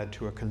export-led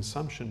to a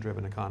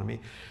consumption-driven economy.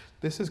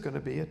 This is going to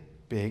be a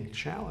big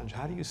challenge.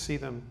 How do you see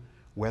them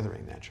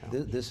weathering that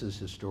challenge? This is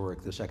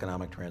historic, this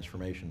economic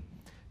transformation.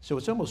 So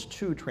it's almost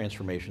 2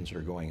 transformations that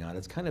are going on.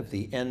 It's kind of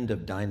the end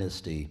of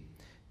dynasty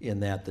in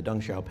that the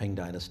Deng Xiaoping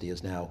dynasty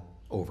is now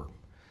over.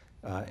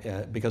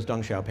 Because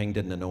Deng Xiaoping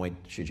didn't anoint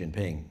Xi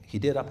Jinping. He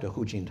did up to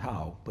Hu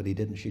Jintao, but he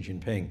didn't Xi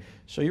Jinping.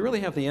 So you really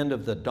have the end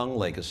of the Deng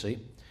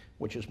legacy,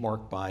 which is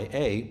marked by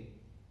A,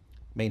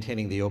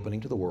 maintaining the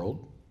opening to the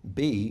world,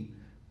 B,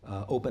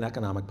 open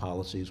economic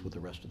policies with the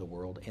rest of the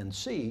world, and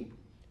C,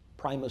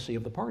 primacy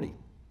of the party.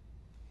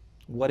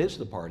 What is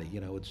the party? You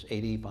know, it's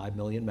 85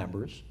 million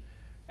members,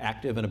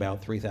 active in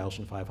about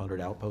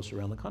 3,500 outposts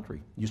around the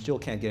country. You still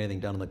can't get anything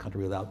done in the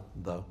country without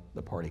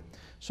the party.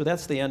 So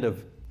that's the end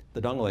of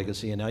the Deng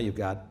legacy, and now you've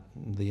got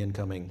the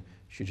incoming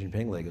Xi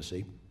Jinping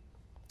legacy,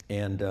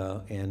 and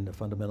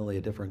fundamentally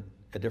a different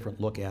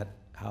look at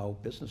how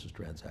business is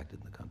transacted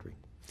in the country.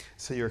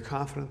 So you're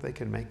confident they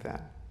can make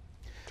that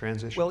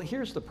transition? Well,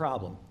 here's the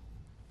problem.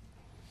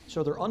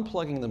 So they're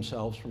unplugging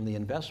themselves from the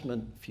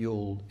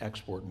investment-fueled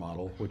export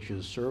model, which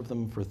has served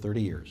them for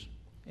 30 years.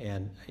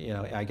 And you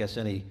know, I guess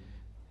any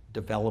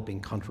developing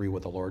country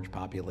with a large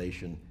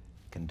population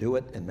can do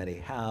it, and many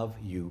have.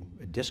 You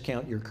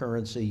discount your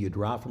currency, you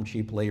draw from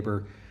cheap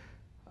labor,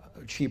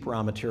 cheap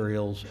raw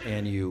materials,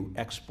 and you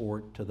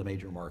export to the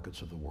major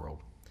markets of the world.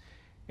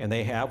 And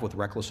they have, with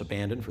reckless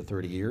abandon for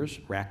 30 years,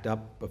 racked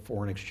up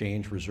foreign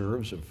exchange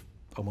reserves of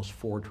almost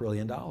 $4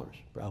 trillion,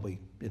 probably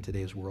in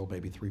today's world,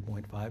 maybe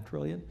 3.5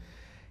 trillion.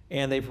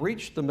 And they've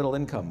reached the middle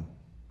income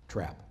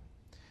trap,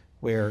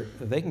 where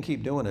they can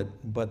keep doing it,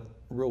 but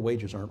real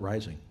wages aren't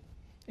rising.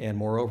 And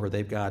moreover,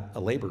 they've got a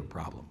labor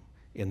problem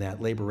in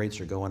that labor rates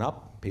are going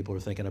up. People are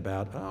thinking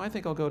about, oh, I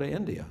think I'll go to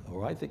India.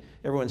 Or I think,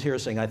 everyone's here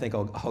saying, I think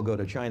I'll go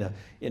to China.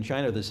 In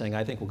China, they're saying,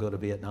 I think we'll go to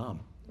Vietnam.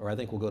 Or I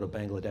think we'll go to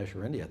Bangladesh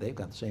or India. They've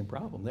got the same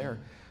problem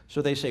there.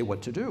 So they say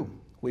what to do.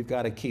 We've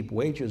got to keep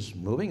wages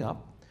moving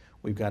up.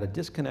 We've got to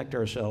disconnect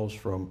ourselves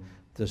from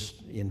this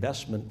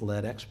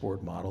investment-led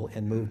export model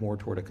and move more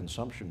toward a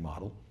consumption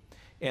model.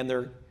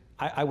 And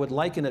I would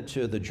liken it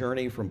to the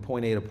journey from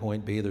point A to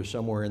point B. They're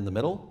somewhere in the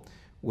middle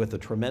with a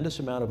tremendous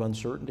amount of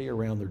uncertainty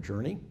around their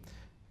journey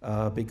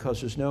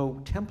because there's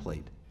no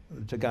template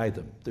to guide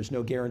them. There's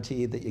no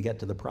guarantee that you get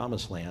to the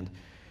promised land.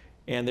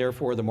 And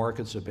therefore, the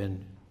markets have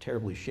been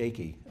terribly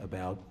shaky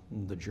about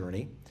the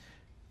journey.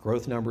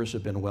 Growth numbers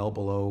have been well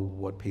below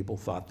what people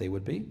thought they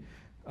would be.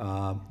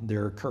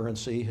 Their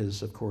currency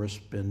has, of course,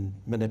 been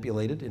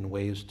manipulated in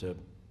ways to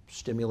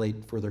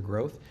stimulate further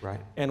growth. Right.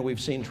 And we've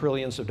seen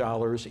trillions of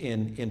dollars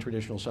in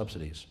traditional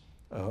subsidies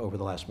over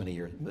the last many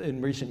years.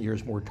 In recent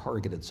years, more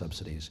targeted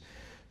subsidies.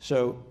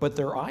 So, but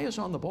their eye is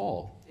on the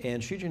ball.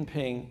 And Xi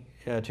Jinping,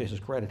 to his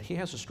credit, he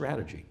has a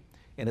strategy.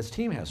 And his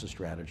team has a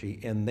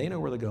strategy, and they know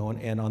where they're going.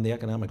 And on the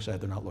economic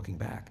side, they're not looking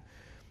back.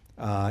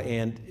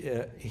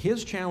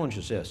 His challenge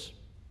is this.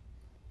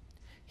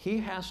 He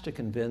has to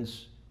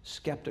convince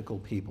skeptical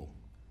people.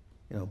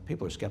 You know,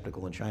 people are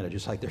skeptical in China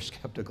just like they're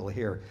skeptical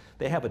here.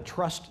 They have a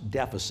trust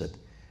deficit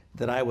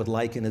that I would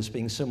liken as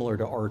being similar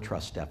to our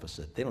trust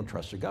deficit. They don't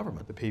trust their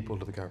government. The people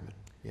to the government,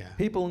 yeah.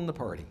 People in the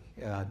party.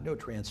 No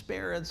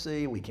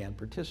transparency, we can't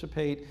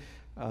participate.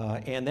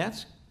 And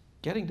that's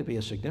getting to be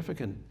a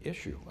significant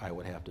issue, I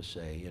would have to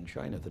say, in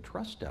China, the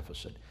trust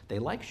deficit. They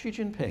like Xi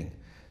Jinping.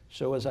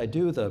 So as I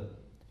do the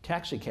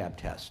taxi cab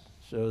test,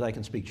 so as I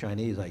can speak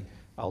Chinese,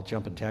 I'll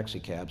jump in taxi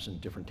cabs in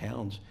different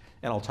towns,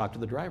 and I'll talk to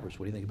the drivers.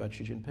 What do you think about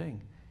Xi Jinping?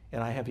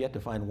 And I have yet to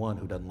find one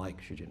who doesn't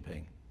like Xi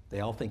Jinping. They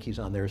all think he's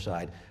on their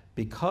side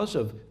because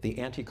of the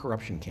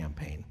anti-corruption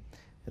campaign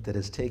that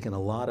has taken a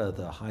lot of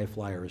the high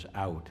flyers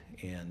out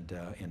and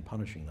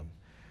punishing them.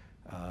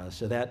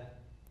 So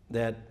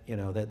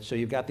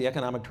you've got the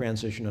economic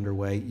transition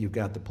underway, you've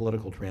got the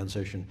political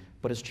transition,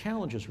 but his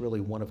challenge is really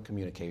one of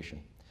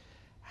communication.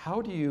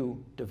 How do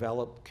you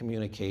develop,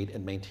 communicate,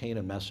 and maintain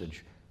a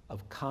message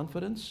of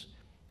confidence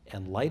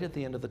and light at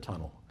the end of the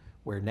tunnel,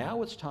 where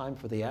now it's time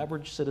for the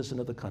average citizen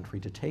of the country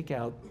to take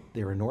out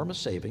their enormous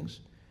savings,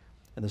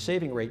 and the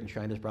saving rate in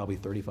China is probably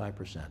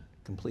 35%,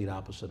 complete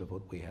opposite of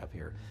what we have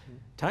here. Mm-hmm.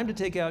 Time to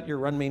take out your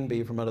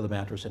renminbi from under the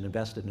mattress and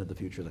invest it into the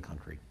future of the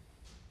country.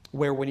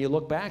 Where when you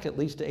look back at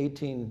least to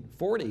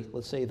 1840,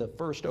 let's say the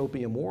first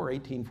Opium War,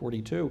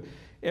 1842,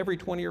 every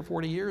 20 or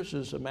 40 years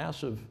is a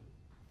massive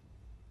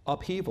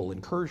upheaval,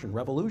 incursion,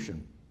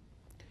 revolution.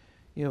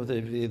 You know,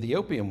 the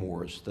Opium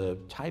Wars, the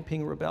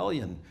Taiping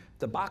Rebellion,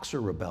 the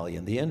Boxer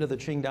Rebellion, the end of the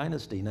Qing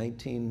Dynasty,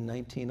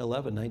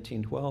 1911,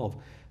 1912,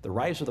 the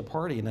rise of the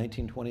party in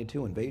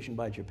 1922, invasion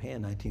by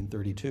Japan,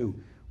 1932,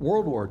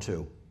 World War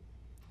II,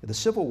 the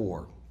Civil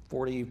War,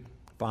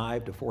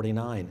 45 to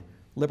 49,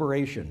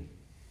 liberation,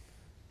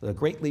 the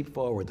Great Leap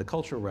Forward, the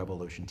Cultural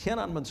Revolution,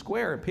 Tiananmen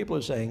Square, and people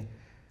are saying,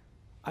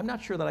 I'm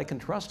not sure that I can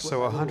trust what So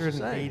the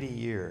 180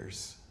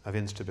 years of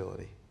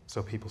instability,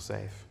 so people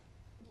safe.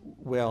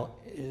 Well,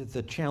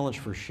 the challenge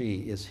for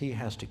Xi is he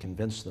has to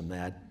convince them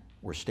that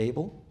we're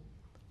stable,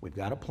 we've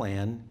got a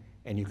plan,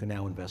 and you can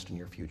now invest in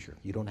your future.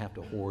 You don't have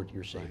to hoard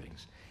your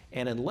savings. Right.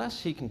 And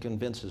unless he can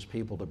convince his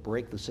people to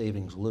break the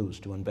savings loose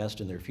to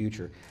invest in their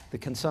future, the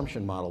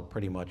consumption model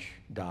pretty much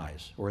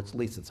dies, or at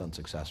least it's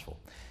unsuccessful.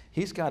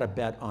 He's got to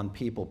bet on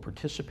people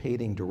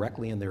participating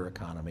directly in their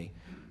economy,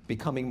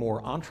 becoming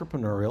more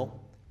entrepreneurial,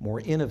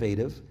 more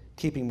innovative,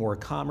 keeping more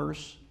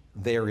commerce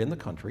there in the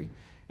country.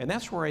 And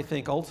that's where I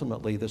think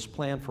ultimately this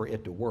plan for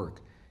it to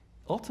work,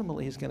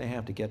 ultimately he's going to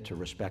have to get to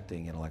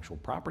respecting intellectual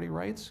property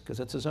rights,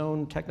 because it's his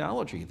own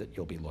technology that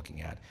you'll be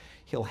looking at.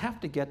 He'll have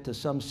to get to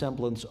some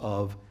semblance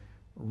of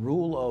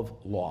rule of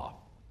law,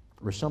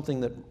 or something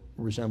that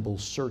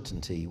resembles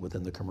certainty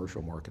within the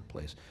commercial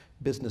marketplace.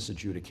 Business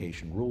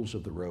adjudication, rules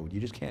of the road. You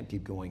just can't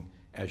keep going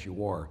as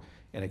you are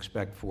and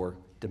expect for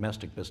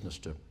domestic business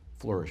to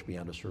flourish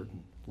beyond a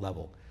certain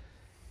level.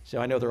 So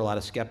I know there are a lot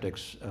of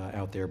skeptics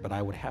out there, but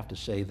I would have to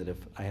say that if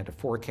I had to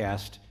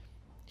forecast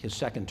his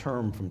second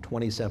term from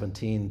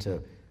 2017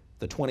 to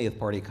the 20th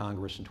Party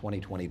Congress in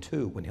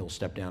 2022, when he'll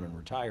step down and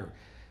retire,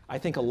 I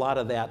think a lot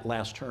of that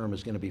last term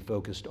is going to be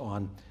focused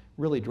on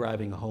really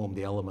driving home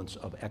the elements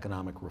of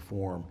economic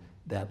reform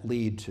that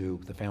lead to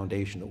the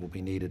foundation that will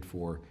be needed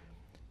for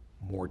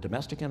more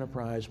domestic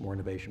enterprise, more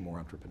innovation,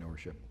 more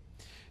entrepreneurship.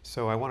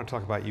 So I want to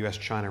talk about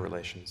U.S.-China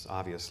relations,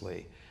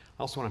 obviously.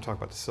 I also want to talk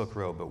about the Silk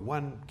Road, but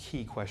one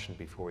key question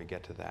before we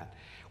get to that.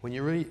 When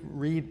you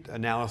read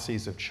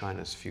analyses of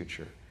China's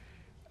future,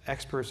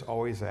 experts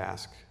always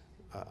ask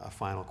a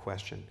final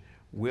question.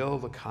 Will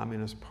the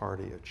Communist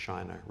Party of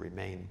China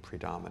remain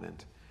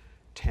predominant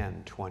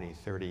 10, 20,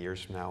 30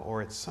 years from now?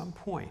 Or at some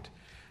point,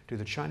 do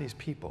the Chinese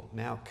people,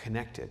 now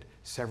connected,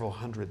 several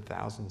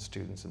 100,000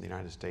 students in the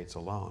United States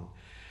alone,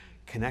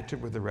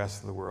 connected with the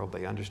rest of the world,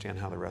 they understand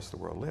how the rest of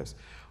the world lives,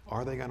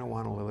 are they going to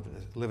want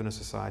to live in a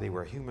society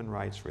where human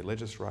rights,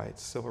 religious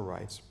rights, civil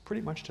rights,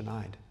 pretty much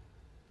denied,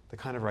 the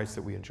kind of rights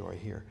that we enjoy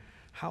here?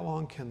 How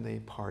long can the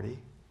party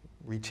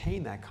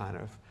retain that kind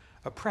of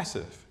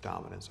oppressive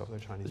dominance over the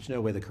Chinese people? There's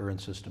no way the current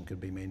system could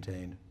be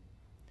maintained.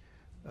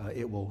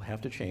 It will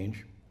have to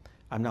change.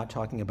 I'm not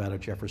talking about a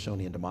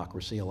Jeffersonian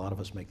democracy. A lot of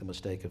us make the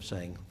mistake of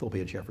saying there'll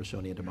be a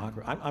Jeffersonian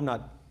democracy. I'm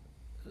not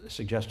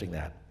suggesting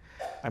that.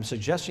 I'm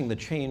suggesting the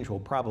change will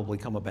probably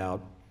come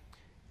about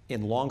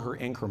in longer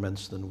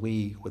increments than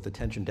we, with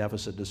attention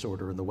deficit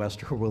disorder in the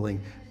West, are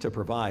willing to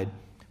provide.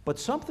 But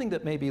something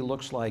that maybe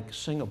looks like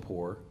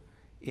Singapore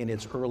in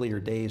its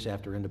earlier days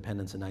after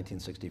independence in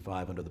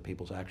 1965 under the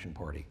People's Action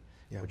Party,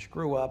 which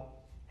grew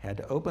up, had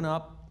to open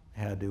up,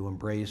 had to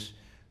embrace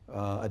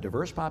a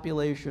diverse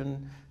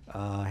population,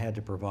 had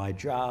to provide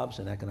jobs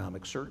and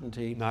economic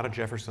certainty. Not a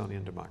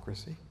Jeffersonian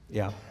democracy.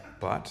 Yeah.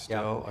 But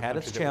still had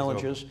its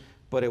challenges,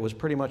 but it was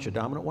pretty much a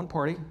dominant one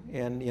party.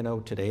 And you know,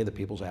 today the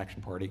People's Action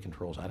Party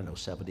controls, I don't know,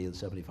 70 to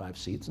 75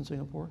 seats in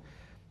Singapore.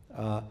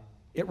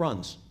 It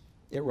runs.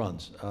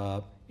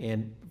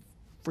 And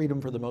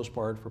freedom for the most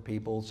part for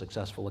people,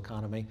 successful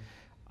economy.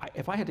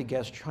 If I had to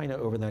guess, China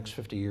over the next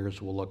 50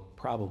 years will look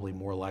probably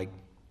more like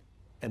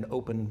an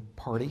open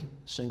party,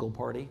 single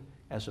party,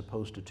 as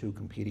opposed to two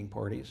competing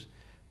parties,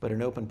 but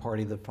an open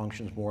party that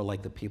functions more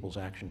like the People's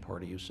Action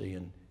Party you see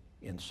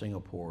in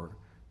Singapore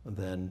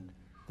than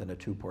a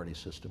two-party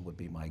system would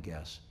be my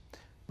guess.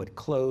 But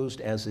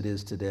closed as it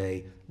is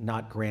today,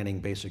 not granting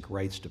basic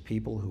rights to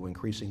people who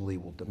increasingly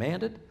will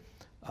demand it,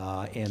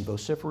 and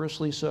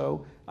vociferously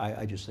so,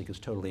 I just think is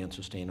totally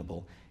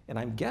unsustainable. And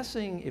I'm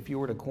guessing if you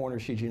were to corner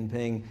Xi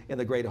Jinping in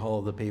the Great Hall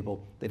of the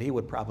People, that he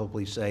would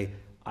probably say,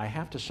 I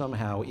have to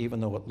somehow, even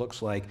though it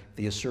looks like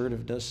the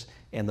assertiveness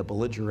and the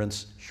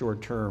belligerence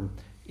short term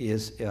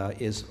is a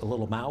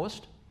little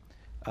Maoist,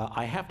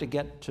 I have to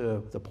get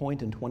to the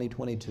point in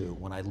 2022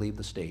 when I leave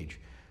the stage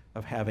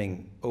of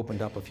having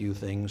opened up a few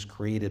things,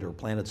 created or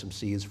planted some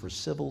seeds for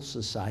civil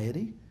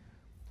society,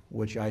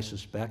 which I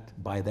suspect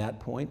by that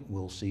point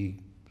we'll see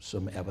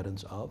some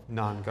evidence of.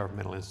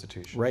 Non-governmental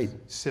institutions. Right.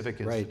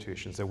 Civic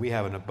institutions. That we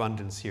have an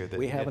abundance here that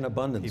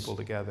get people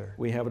together.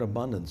 We have an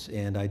abundance,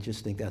 and I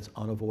just think that's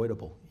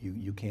unavoidable.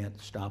 You can't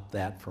stop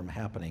that from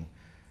happening,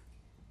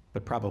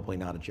 but probably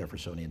not a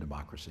Jeffersonian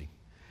democracy.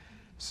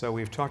 So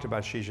we've talked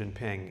about Xi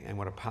Jinping and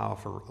what a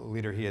powerful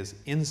leader he is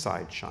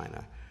inside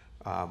China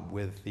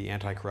with the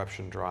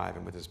anti-corruption drive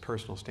and with his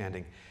personal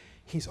standing.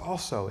 He's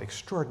also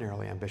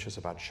extraordinarily ambitious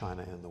about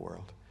China in the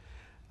world.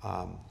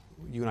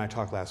 You and I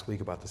talked last week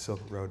about the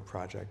Silk Road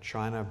project,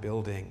 China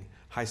building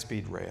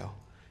high-speed rail,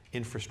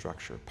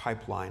 infrastructure,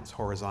 pipelines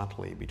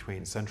horizontally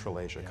between Central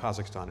Asia,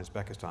 Kazakhstan,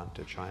 Uzbekistan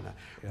to China,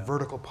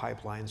 vertical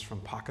pipelines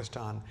from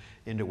Pakistan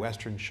into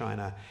Western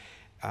China.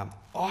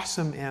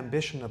 Awesome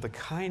ambition of the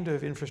kind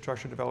of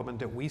infrastructure development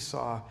that we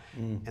saw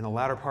in the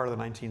latter part of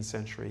the 19th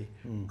century,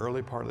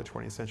 early part of the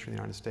 20th century in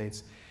the United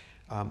States.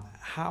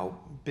 How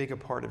big a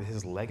part of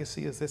his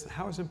legacy is this?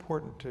 How is it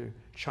important to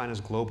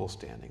China's global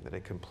standing that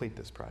it complete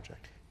this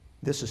project?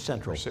 This is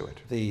central. Pursue it.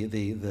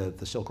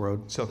 The Silk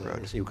Road. Silk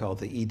Road. So you call it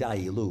the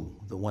Idailu,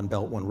 the One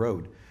Belt, One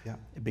Road. Yeah.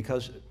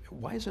 Because,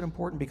 why is it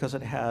important? Because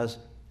it has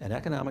an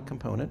economic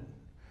component,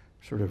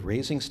 sort of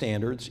raising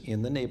standards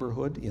in the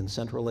neighborhood, in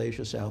Central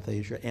Asia, South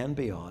Asia, and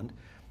beyond,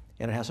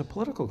 and it has a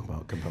political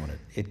component.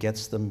 It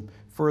gets them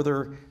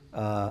further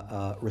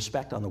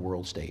respect on the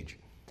world stage.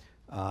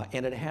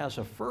 And it has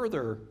a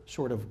further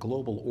sort of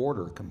global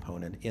order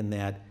component in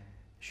that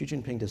Xi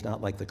Jinping does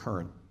not like the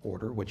current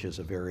order, which is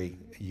a very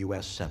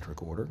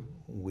US-centric order.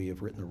 We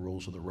have written the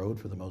rules of the road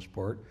for the most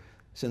part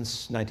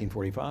since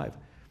 1945.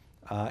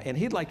 And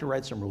he'd like to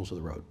write some rules of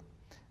the road.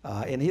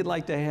 And he'd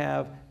like to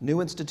have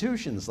new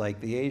institutions like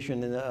the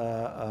Asian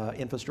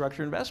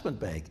Infrastructure Investment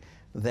Bank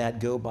that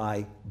go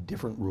by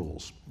different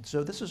rules.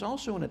 So this is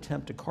also an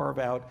attempt to carve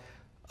out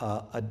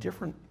a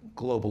different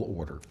global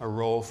order. A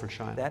role for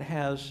China. That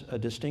has a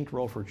distinct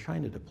role for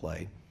China to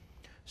play.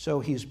 So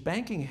he's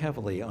banking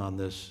heavily on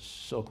this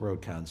Silk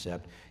Road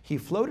concept. He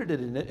floated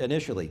it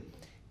initially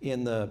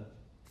in the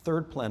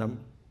third plenum,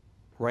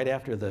 right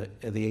after the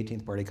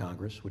 18th Party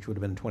Congress, which would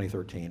have been in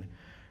 2013.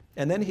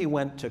 And then he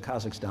went to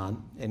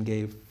Kazakhstan and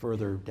gave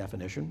further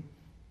definition,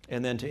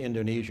 and then to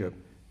Indonesia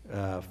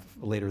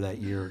later that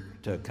year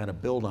to kind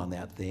of build on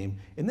that theme.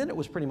 And then it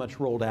was pretty much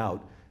rolled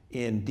out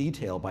in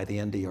detail by the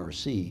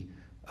NDRC,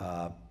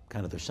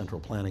 kind of their central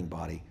planning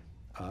body,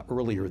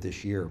 earlier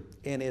this year.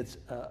 And it's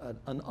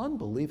an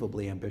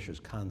unbelievably ambitious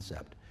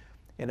concept.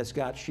 And it's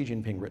got Xi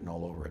Jinping written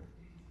all over it.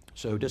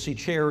 So does he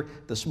chair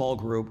the small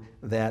group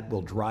that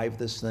will drive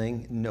this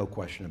thing? No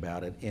question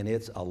about it. And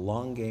it's a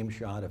long game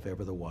shot if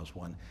ever there was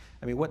one.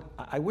 I mean,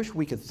 I wish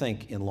we could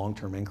think in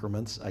long-term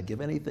increments. I'd give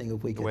anything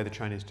if we could. The way the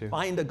Chinese do.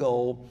 Find a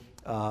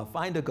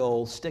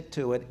goal, stick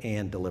to it,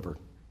 and deliver.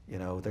 You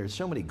know, there's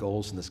so many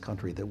goals in this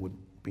country that would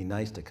be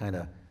nice to kind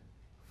of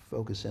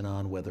focus in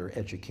on, whether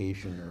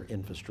education or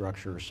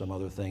infrastructure or some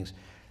other things.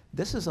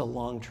 This is a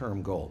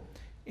long-term goal.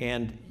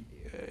 And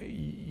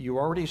you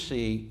already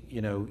see,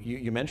 you know,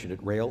 you mentioned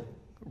it, rail,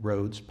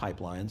 roads,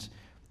 pipelines.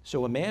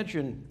 So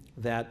imagine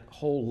that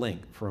whole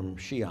link from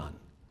Xi'an,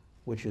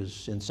 which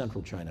is in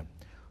central China,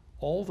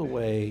 all the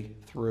way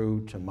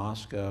through to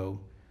Moscow,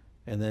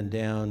 and then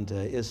down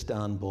to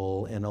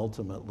Istanbul, and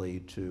ultimately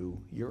to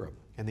Europe.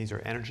 And these are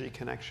energy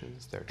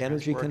connections? They're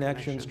energy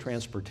connections,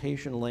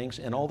 transportation links,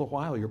 and all the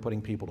while you're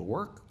putting people to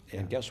work.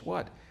 And guess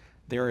what?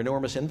 There are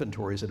enormous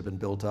inventories that have been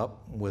built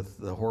up with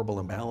the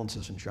horrible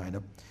imbalances in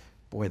China.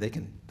 Boy, they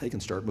can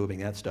start moving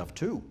that stuff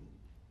too.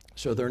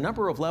 So there are a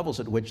number of levels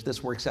at which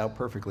this works out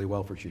perfectly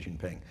well for Xi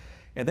Jinping.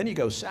 And then you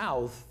go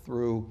south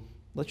through,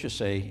 let's just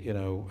say, you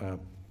know,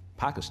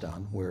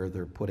 Pakistan, where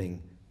they're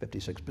putting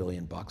 $56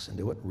 billion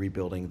into it,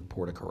 rebuilding the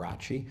port of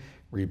Karachi,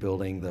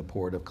 rebuilding the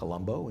port of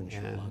Colombo in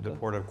Sri Lanka. And the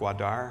port of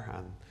Gwadar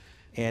on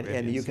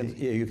and you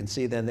can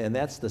see then, and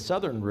that's the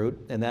southern route,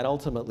 and that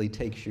ultimately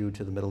takes you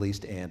to the Middle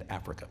East and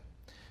Africa.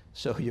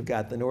 So you've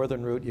got the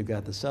northern route, you've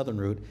got the southern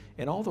route,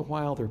 and all the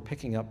while they're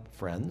picking up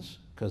friends,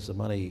 because the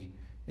money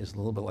is a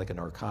little bit like a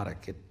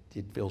narcotic.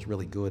 It feels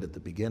really good at the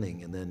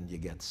beginning, and then you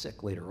get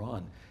sick later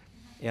on.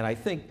 And I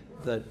think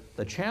that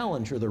the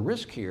challenge or the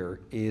risk here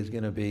is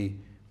going to be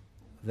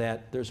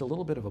that there's a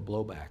little bit of a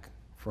blowback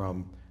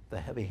from the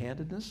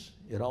heavy-handedness.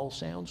 It all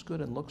sounds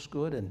good and looks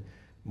good and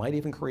might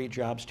even create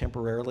jobs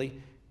temporarily,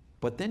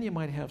 but then you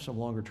might have some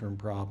longer-term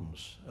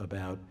problems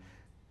about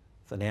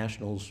the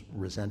nationals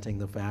resenting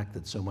the fact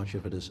that so much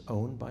of it is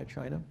owned by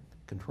China,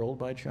 controlled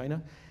by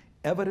China,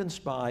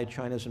 evidenced by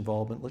China's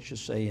involvement, let's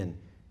just say, in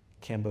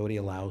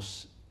Cambodia,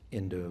 Laos,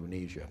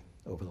 Indonesia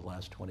over the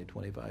last 20,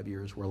 25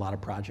 years, where a lot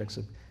of projects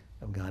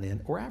have gone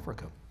in, or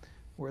Africa,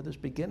 where there's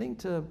beginning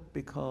to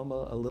become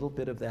a little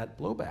bit of that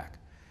blowback.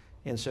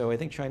 And so I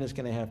think China's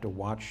going to have to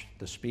watch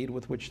the speed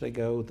with which they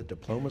go, the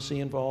diplomacy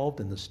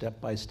involved, and the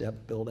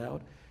step-by-step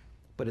build-out.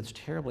 But it's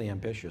terribly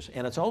ambitious.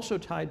 And it's also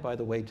tied, by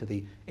the way, to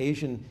the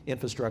Asian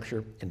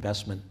Infrastructure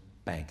Investment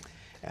Bank.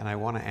 And I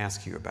want to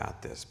ask you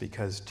about this,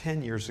 because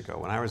 10 years ago,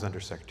 when I was Under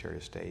Secretary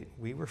of State,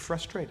 we were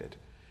frustrated.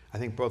 I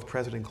think both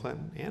President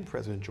Clinton and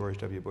President George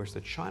W. Bush,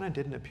 that China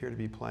didn't appear to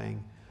be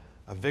playing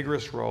a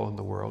vigorous role in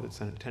the world. It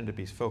tended to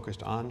be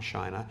focused on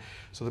China.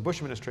 So the Bush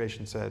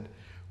administration said,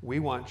 we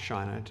want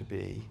China to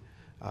be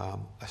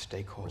a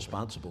stakeholder.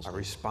 A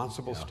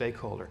responsible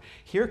stakeholder.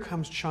 Here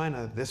comes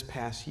China this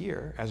past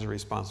year as a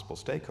responsible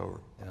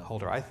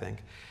stakeholder, I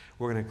think.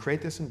 We're going to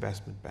create this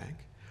investment bank.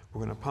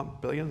 We're going to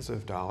pump billions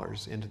of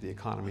dollars into the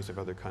economies of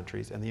other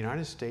countries. And the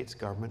United States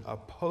government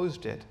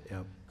opposed it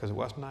because it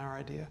wasn't our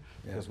idea,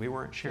 because we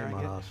weren't sharing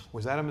it.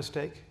 Was that a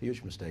mistake?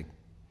 Huge mistake.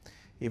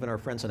 Even our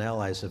friends and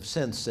allies have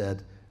since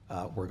said,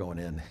 we're going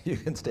in. You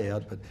can stay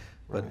out,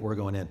 but we're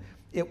going in.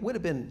 It would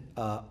have been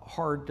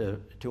hard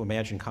to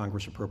imagine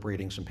Congress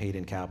appropriating some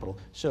paid-in capital.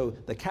 So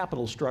the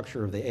capital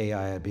structure of the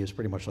AIIB is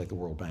pretty much like the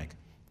World Bank.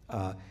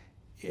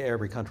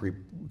 Every country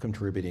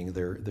contributing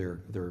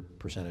their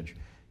percentage.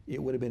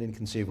 It would have been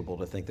inconceivable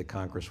to think that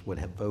Congress would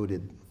have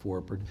voted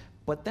for,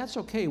 but that's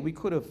okay. We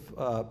could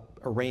have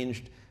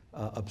arranged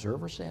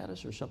observer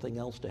status or something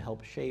else to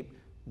help shape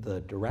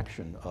the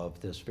direction of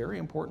this very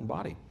important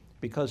body,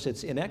 because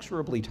it's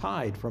inexorably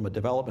tied from a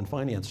development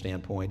finance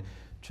standpoint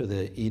to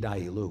the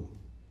Idailu,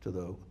 to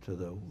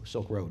the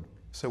Silk Road.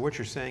 So what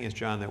you're saying is,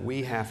 John, that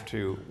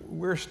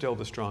we're still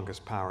the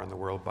strongest power in the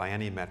world by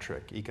any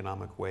metric: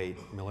 economic weight,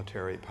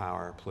 military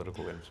power,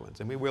 political influence.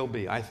 And we will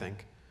be, I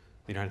think,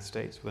 the United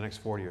States for the next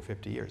 40 or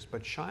 50 years.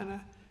 But China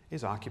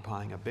is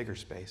occupying a bigger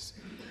space.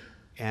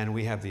 And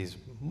we have these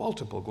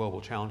multiple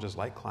global challenges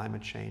like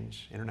climate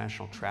change,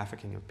 international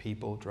trafficking of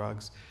people,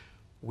 drugs.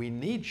 We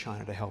need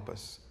China to help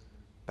us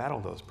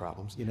battle those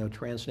problems. You know,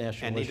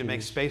 transnational and need to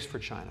make space for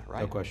China,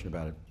 right? No question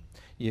about it.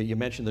 You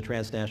mentioned the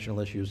transnational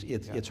issues.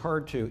 It's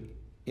hard to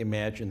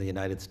imagine the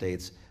United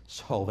States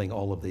solving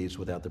all of these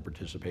without the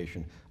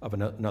participation of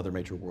another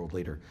major world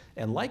leader.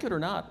 And like it or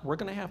not, we're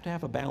going to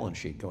have a balance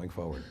sheet going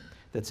forward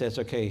that says,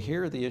 okay,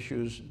 here are the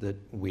issues that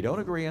we don't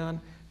agree on,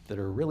 that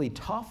are really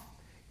tough,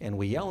 and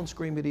we yell and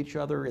scream at each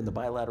other in the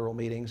bilateral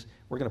meetings,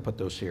 we're going to put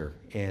those here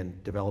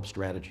and develop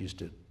strategies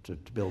to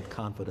build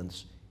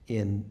confidence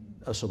in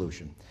a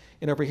solution.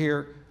 And over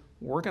here,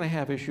 we're going to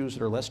have issues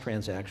that are less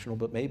transactional,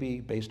 but maybe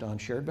based on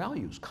shared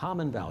values,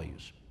 common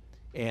values.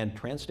 And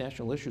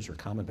transnational issues are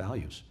common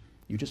values.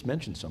 You just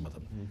mentioned some of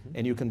them.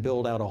 And you can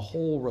build out a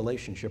whole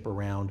relationship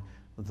around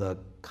the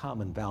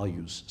common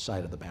values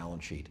side of the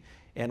balance sheet.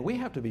 And we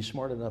have to be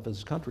smart enough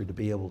as a country to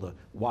be able to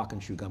walk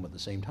and chew gum at the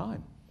same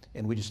time.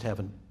 And we just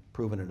haven't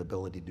proven an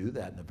ability to do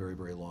that in a very,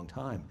 very long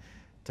time.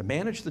 To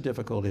manage the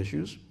difficult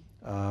issues,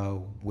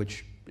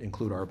 which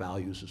include our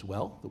values as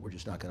well, that we're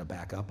just not going to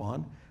back up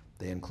on.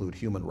 They include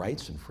human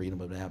rights and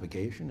freedom of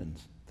navigation and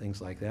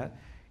things like that.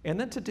 And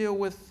then to deal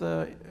with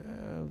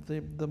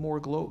the more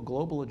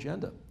global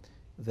agenda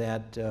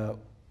that the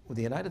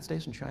United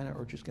States and China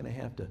are just going to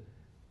have to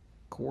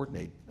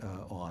coordinate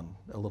on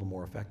a little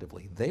more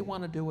effectively. They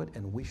want to do it,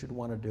 and we should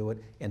want to do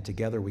it, and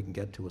together we can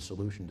get to a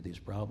solution to these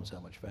problems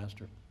that much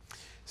faster.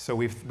 So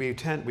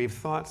we've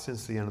thought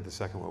since the end of the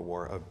Second World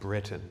War of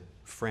Britain,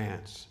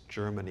 France,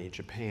 Germany,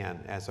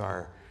 Japan as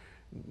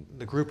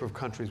the group of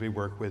countries we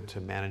work with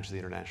to manage the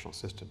international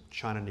system.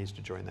 China needs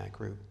to join that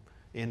group.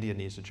 India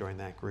needs to join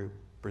that group.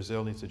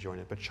 Brazil needs to join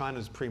it. But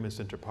China's primus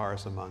inter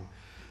pares among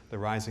the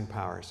rising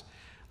powers.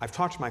 I've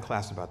talked to my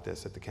class about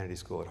this at the Kennedy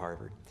School at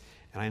Harvard.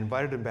 And I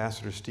invited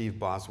Ambassador Steve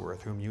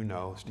Bosworth, whom you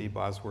know. Steve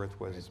Bosworth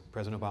was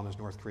President Obama's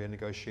North Korea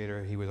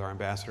negotiator. He was our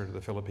ambassador to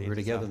the Philippines. We were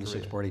together in the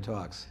six-party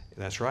talks.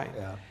 That's right.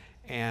 Yeah.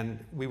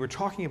 And we were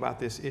talking about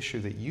this issue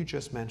that you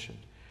just mentioned,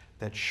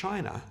 that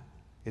China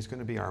is going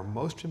to be our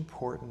most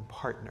important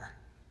partner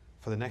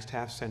for the next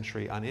half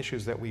century on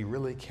issues that we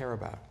really care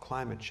about: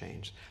 climate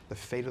change, the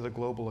fate of the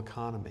global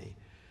economy,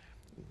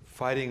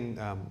 fighting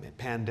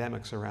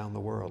pandemics around the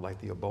world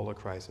like the Ebola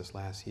crisis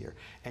last year.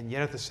 And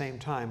yet at the same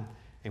time,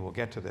 and we'll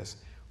get to this,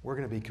 we're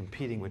going to be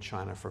competing with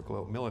China for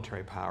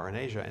military power in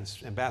Asia. And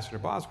Ambassador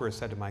Bosworth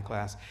said to my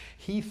class,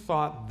 he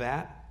thought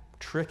that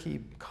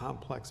tricky,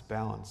 complex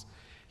balance,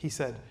 he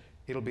said,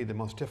 it'll be the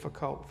most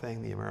difficult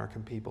thing the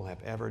American people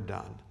have ever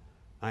done.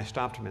 And I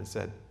stopped him and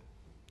said,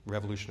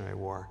 Revolutionary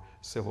War,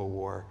 Civil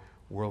War,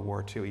 World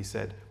War II. He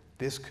said,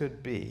 this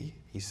could be,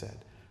 he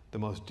said, the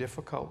most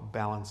difficult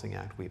balancing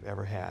act we've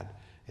ever had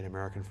in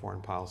American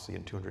foreign policy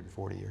in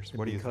 240 years.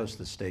 What do you think? Because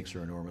the stakes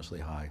are enormously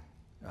high.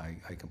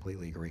 I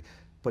completely agree.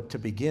 But to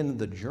begin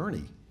the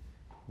journey,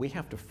 we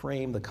have to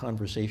frame the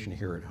conversation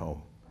here at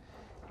home.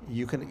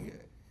 You can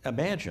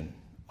imagine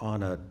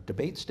on a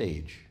debate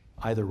stage,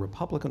 either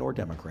Republican or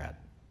Democrat,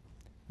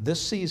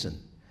 this season,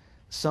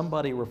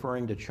 somebody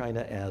referring to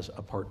China as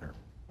a partner.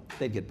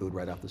 They'd get booed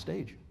right off the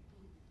stage.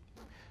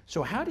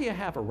 So how do you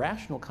have a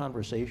rational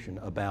conversation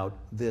about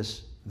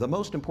this, the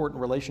most important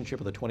relationship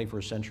of the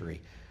 21st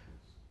century,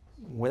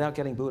 without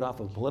getting booed off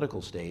of the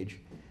political stage,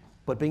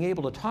 but being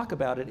able to talk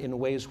about it in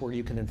ways where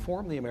you can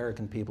inform the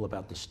American people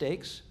about the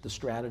stakes, the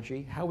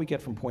strategy, how we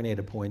get from point A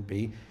to point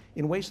B,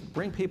 in ways that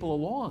bring people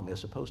along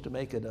as opposed to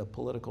make it a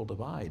political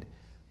divide.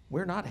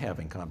 We're not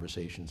having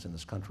conversations in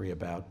this country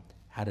about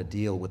how to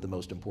deal with the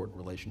most important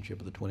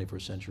relationship of the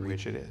 21st century.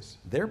 Which it is.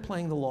 They're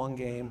playing the long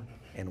game,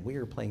 and we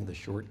are playing the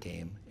short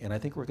game, and I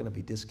think we're going to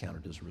be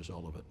discounted as a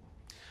result of it.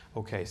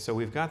 Okay, so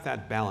we've got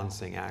that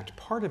balancing act.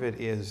 Part of it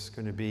is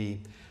going to be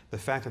the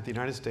fact that the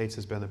United States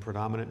has been the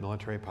predominant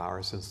military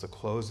power since the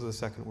close of the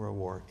Second World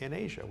War in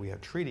Asia. We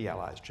have treaty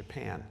allies,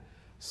 Japan,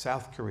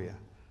 South Korea,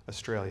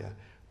 Australia.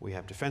 We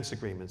have defense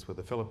agreements with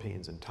the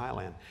Philippines and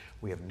Thailand.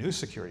 We have new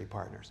security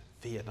partners,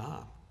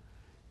 Vietnam,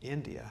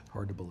 India.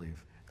 Hard to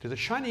believe. Do the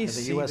Chinese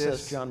and see the USS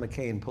this? John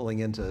McCain pulling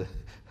into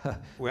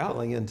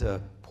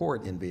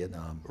port in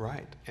Vietnam.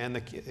 Right, and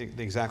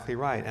exactly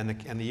right.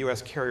 And the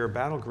U.S. carrier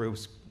battle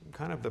groups,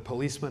 kind of the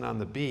policemen on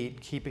the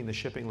beat, keeping the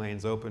shipping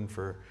lanes open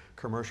for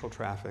commercial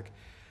traffic.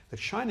 The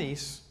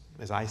Chinese,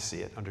 as I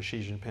see it, under Xi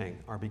Jinping,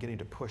 are beginning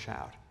to push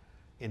out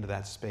into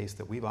that space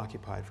that we've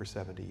occupied for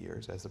 70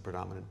 years as the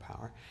predominant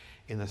power.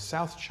 In the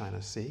South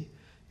China Sea,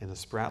 in the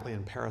Spratly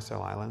and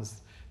Paracel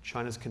Islands,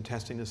 China's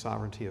contesting the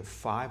sovereignty of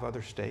 5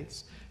 other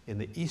states. In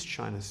the East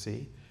China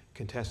Sea,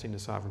 contesting the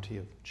sovereignty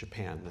of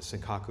Japan, the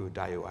Senkaku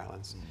Diaoyu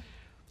Islands.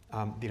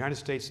 The United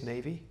States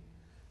Navy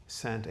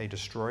sent a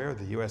destroyer,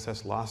 the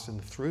USS Lawson,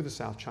 through the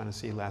South China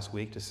Sea last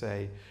week to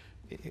say,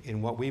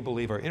 in what we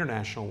believe are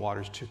international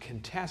waters, to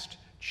contest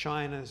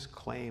China's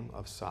claim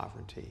of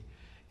sovereignty.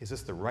 Is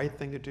this the right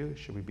thing to do?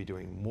 Should we be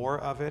doing more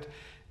of it?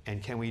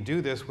 And can we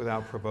do this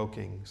without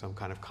provoking some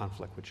kind of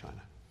conflict with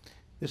China?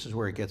 This is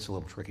where it gets a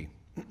little tricky.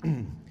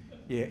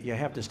 You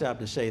have to stop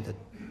to say that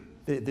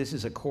this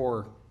is a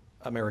core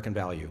American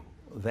value,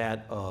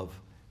 that of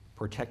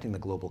protecting the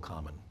global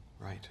common.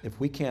 Right. If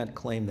we can't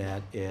claim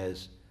that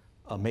as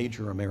a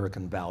major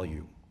American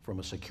value from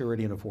a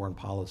security and a foreign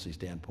policy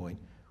standpoint,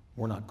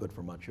 we're not good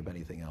for much of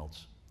anything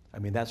else. I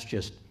mean, that's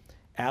just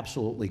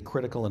absolutely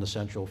critical and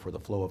essential for the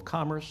flow of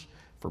commerce,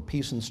 for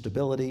peace and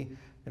stability,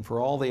 and for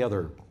all the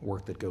other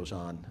work that goes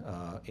on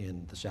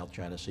in the South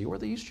China Sea or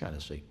the East China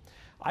Sea.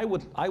 I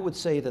would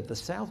say that the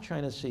South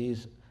China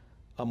Sea's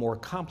a more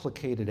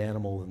complicated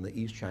animal than the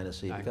East China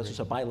Sea because it's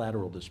a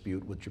bilateral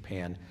dispute with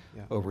Japan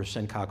over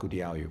Senkaku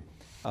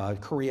Diaoyu.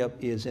 Korea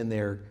is in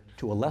there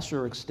to a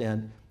lesser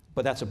extent,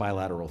 but that's a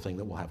bilateral thing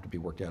that will have to be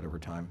worked out over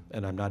time.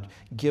 And I'm not,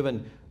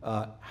 given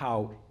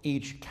how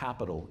each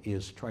capital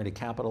is trying to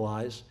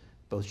capitalize,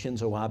 both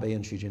Shinzo Abe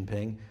and Xi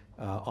Jinping,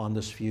 on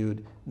this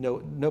feud,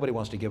 nobody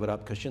wants to give it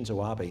up because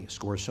Shinzo Abe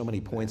scores so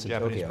many points in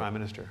Tokyo. Japanese Prime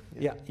Minister.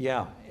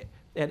 Yeah.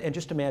 And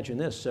just imagine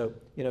this. So,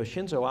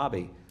 Shinzo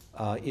Abe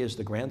is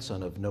the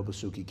grandson of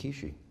Nobusuke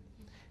Kishi.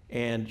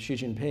 And Xi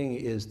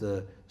Jinping is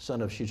the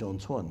son of Xi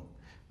Jinping.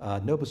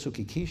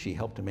 Nobusuke Kishi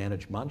helped to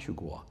manage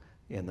Manchukuo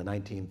in the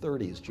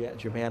 1930s.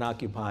 Japan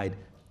occupied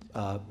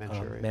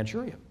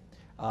Manchuria.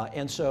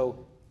 And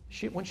so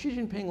when Xi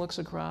Jinping looks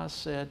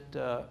across at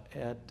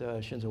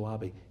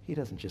Shinzo Abe, he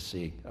doesn't just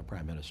see a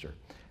prime minister.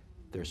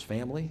 There's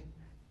family,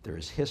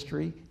 there's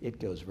history, it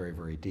goes very,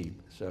 very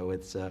deep. So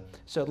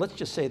so let's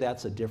just say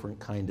that's a different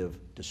kind of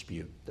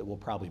dispute that will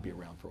probably be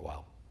around for a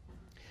while.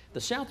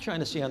 The South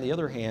China Sea, on the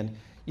other hand,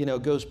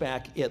 goes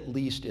back at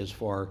least as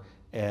far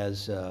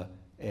as the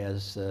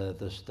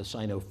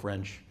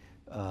Sino-French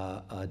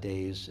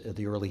days,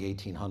 the early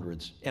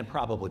 1800s, and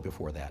probably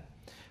before that,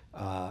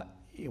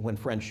 when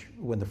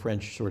the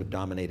French sort of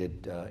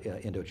dominated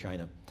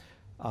Indochina.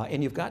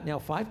 And you've got now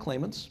 5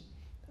 claimants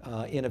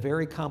in a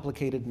very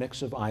complicated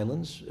mix of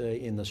islands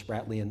in the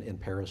Spratly and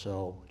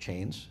Paracel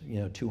chains,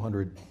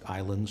 200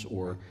 islands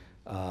or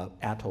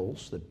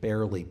atolls that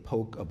barely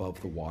poke above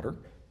the water.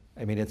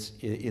 I mean,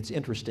 it's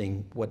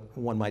interesting what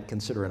one might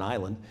consider an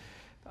island.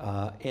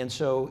 And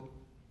so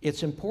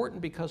it's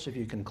important because if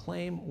you can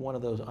claim one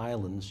of those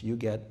islands, you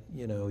get,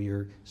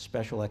 your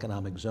special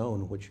economic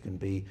zone, which can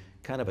be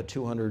kind of a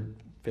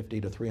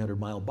 250 to 300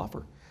 mile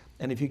buffer.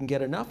 And if you can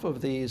get enough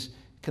of these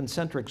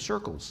concentric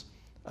circles,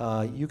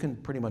 you can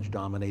pretty much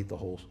dominate the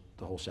whole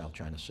South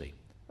China Sea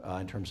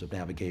in terms of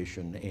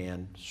navigation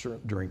and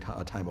during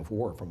a time of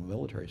war from a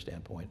military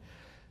standpoint.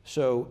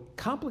 So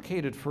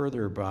complicated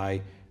further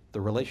by the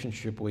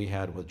relationship we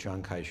had with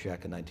Chiang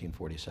Kai-shek in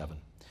 1947,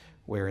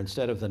 where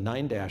instead of the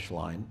 9-dash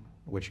line,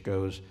 which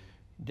goes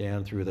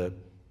down through the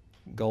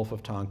Gulf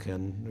of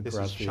Tonkin, this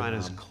is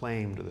China's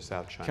claim to the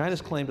South China Sea.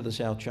 China's claim to the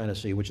South China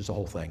Sea, which is the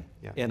whole thing,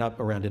 and up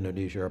around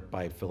Indonesia, up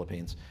by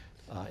Philippines,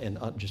 and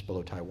just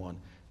below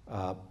Taiwan.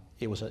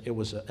 It was an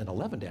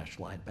 11-dash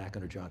line back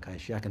under Chiang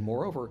Kai-shek, and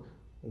moreover,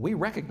 we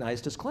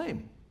recognized his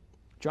claim.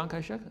 Chiang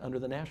Kai-shek under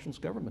the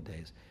nationalist government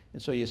days.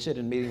 And so you sit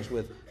in meetings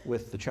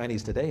with the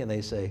Chinese today, and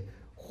they say,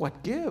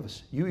 what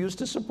gives? You used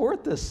to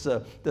support this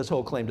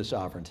whole claim to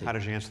sovereignty. How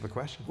did you answer the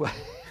question? Well,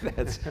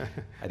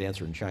 I'd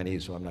answer in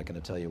Chinese, so I'm not going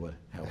to tell you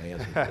how I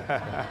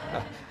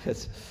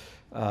answered.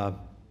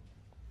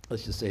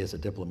 Let's just say as a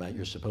diplomat,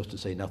 you're supposed to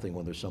say nothing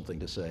when there's something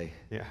to say.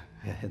 Yeah.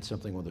 And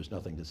something when there's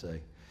nothing to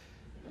say.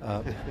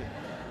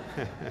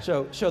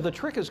 So the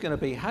trick is going to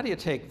be, how do you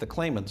take the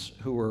claimants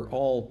who are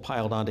all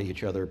piled onto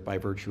each other by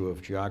virtue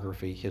of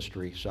geography,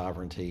 history,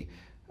 sovereignty,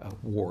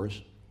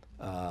 wars,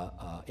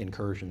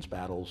 incursions,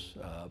 battles,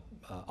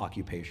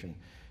 occupation.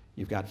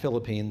 You've got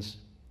Philippines,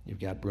 you've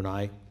got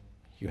Brunei,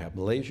 you have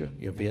Malaysia,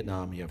 you have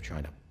Vietnam, you have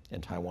China,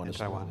 and Taiwan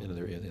is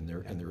in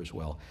there as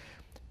well.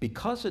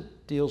 Because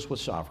it deals with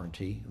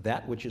sovereignty,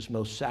 that which is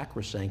most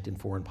sacrosanct in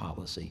foreign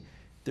policy,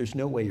 there's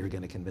no way you're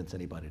going to convince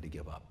anybody to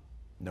give up.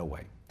 No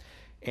way.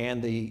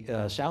 And the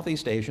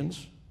Southeast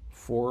Asians,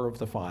 4 of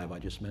the 5 I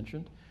just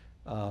mentioned,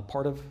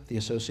 part of the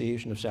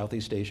Association of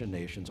Southeast Asian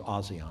Nations,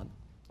 ASEAN,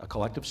 a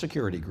collective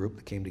security group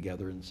that came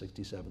together in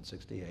 67,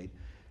 68.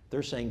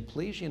 They're saying,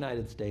 please,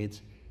 United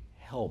States,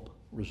 help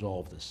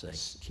resolve this thing.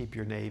 Keep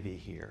your Navy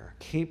here.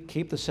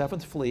 Keep the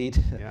 7th Fleet.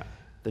 Yeah.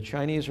 The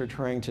Chinese are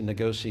trying to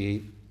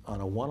negotiate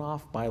on a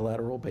one-off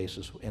bilateral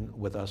basis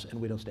with us, and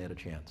we don't stand a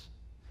chance.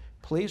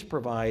 Please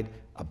provide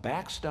a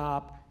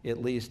backstop,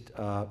 at least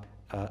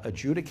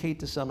adjudicate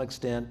to some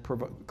extent,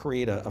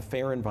 create a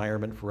fair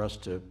environment for us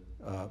to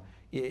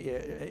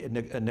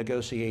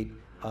negotiate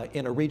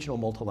in a regional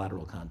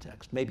multilateral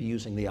context, maybe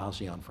using the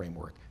ASEAN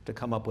framework to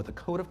come up with a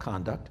code of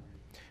conduct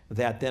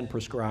that then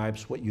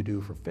prescribes what you do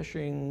for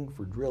fishing,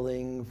 for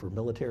drilling, for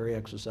military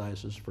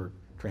exercises, for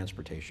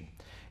transportation.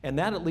 And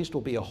that at least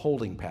will be a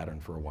holding pattern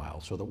for a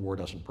while so that war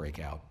doesn't break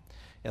out.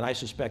 And I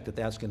suspect that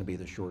that's going to be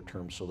the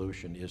short-term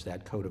solution, is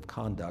that code of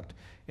conduct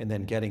and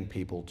then getting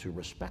people to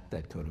respect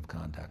that code of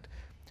conduct.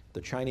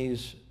 The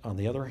Chinese, on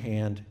the other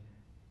hand,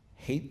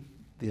 hate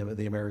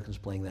the Americans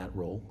playing that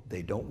role.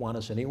 They don't want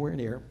us anywhere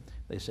near.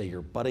 They say,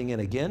 you're butting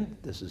in again.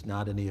 This is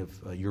not any of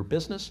your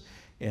business,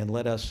 and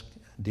let us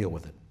deal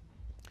with it.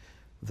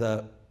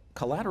 The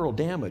collateral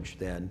damage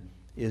then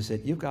is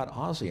that you've got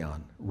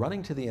ASEAN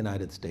running to the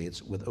United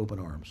States with open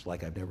arms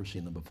like I've never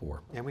seen them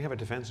before. And we have a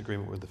defense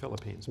agreement with the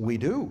Philippines. We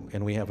do,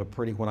 and we have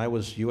when I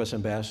was U.S.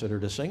 Ambassador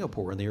to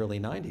Singapore in the early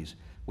 90s,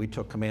 we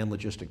took Command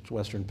Logistics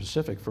Western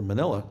Pacific from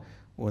Manila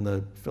when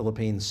the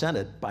Philippine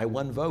Senate, by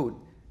 1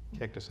 vote,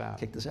 kicked us out.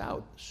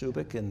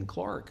 Subic and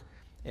Clark.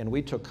 And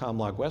we took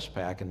Comlog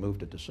Westpac and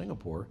moved it to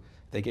Singapore.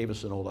 They gave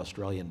us an old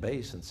Australian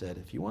base and said,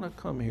 if you want to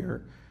come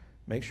here,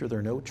 make sure there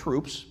are no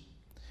troops.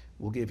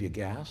 we'll give you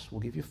gas, we'll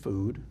give you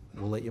food,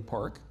 we'll let you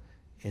park,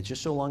 and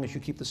just so long as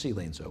you keep the sea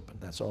lanes open,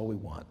 that's all we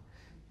want.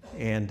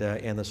 And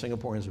the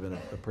Singaporeans have been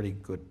a pretty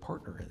good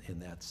partner in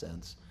that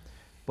sense.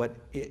 But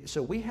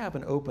so we have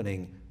an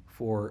opening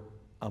for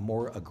a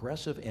more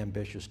aggressive,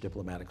 ambitious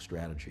diplomatic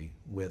strategy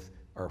with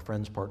our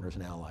friends, partners,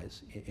 and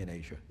allies in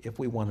Asia, if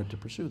we wanted to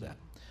pursue that.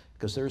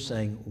 Because they're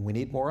saying, we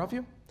need more of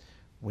you,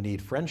 we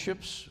need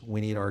friendships, we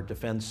need our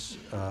defense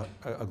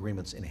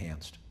agreements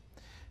enhanced.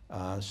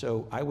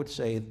 So I would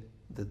say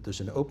that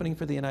there's an opening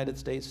for the United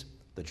States.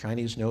 The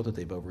Chinese know that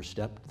they've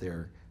overstepped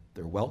their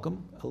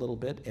welcome a little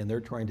bit, and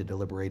they're trying to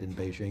deliberate in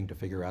Beijing to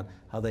figure out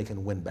how they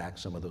can win back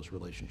some of those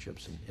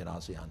relationships in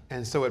ASEAN.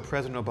 And so what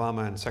President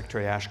Obama and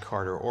Secretary Ash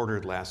Carter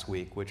ordered last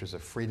week, which is a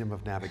freedom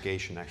of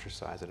navigation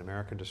exercise, an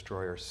American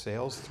destroyer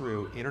sails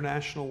through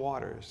international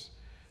waters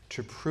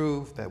to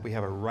prove that we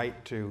have a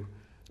right to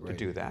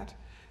do that,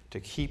 to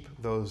keep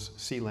those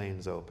sea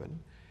lanes open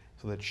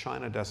so that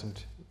China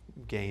doesn't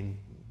gain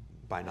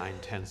by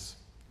 9/10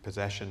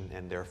 possession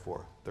and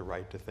therefore the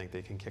right to think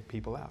they can kick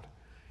people out.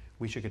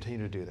 We should continue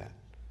to do that.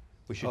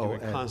 We should do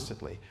it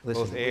constantly,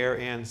 listen, both air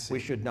and sea. We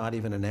should not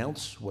even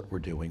announce what we're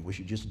doing. We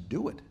should just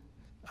do it.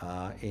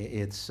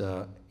 It's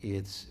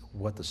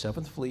what the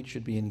 7th Fleet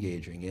should be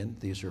engaging in.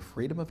 These are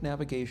freedom of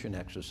navigation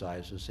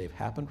exercises. They've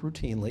happened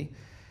routinely.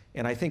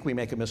 And I think we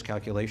make a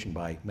miscalculation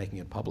by making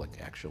it public,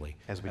 actually.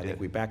 As we I did.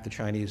 think we back the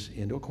Chinese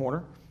into a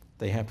corner.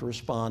 They have to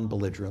respond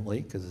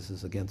belligerently, because this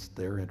is against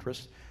their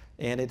interests.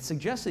 And it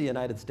suggests the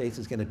United States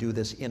is going to do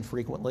this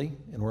infrequently,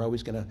 and we're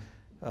always going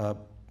to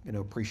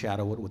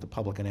pre-shadow it with a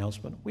public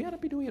announcement. We ought to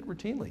be doing it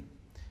routinely.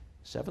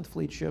 7th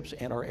Fleet ships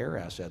and our air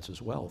assets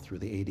as well through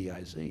the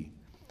ADIZ.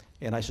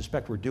 And I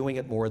suspect we're doing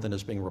it more than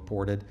is being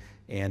reported.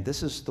 And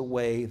this is the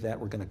way that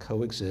we're going to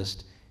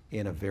coexist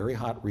in a very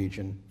hot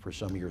region for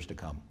some years to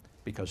come,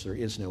 because there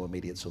is no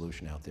immediate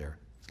solution out there.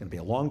 It's going to be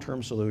a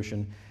long-term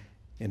solution.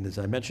 And as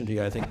I mentioned to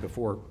you, I think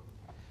before,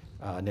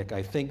 Nick,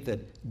 I think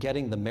that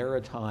getting the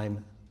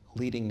maritime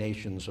leading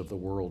nations of the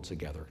world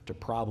together to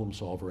problem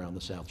solve around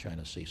the South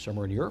China Sea. Some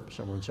are in Europe,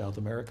 some are in South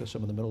America,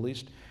 some in the Middle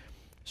East,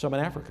 some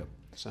in Africa.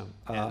 Some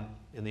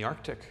in the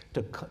Arctic.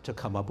 To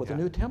come up with a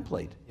new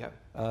template. Yep.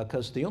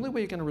 Because the only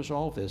way you're going to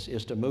resolve this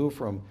is to move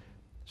from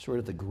sort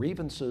of the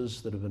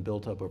grievances that have been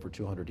built up over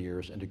 200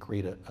 years and to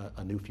create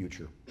a new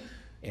future.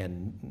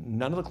 And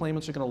none of the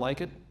claimants are going to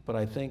like it, but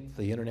I think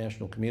the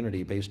international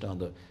community,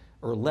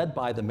 led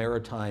by the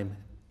maritime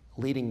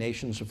leading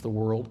nations of the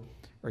world,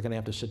 are going to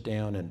have to sit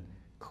down and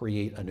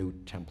create a new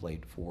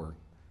template for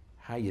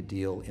how you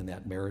deal in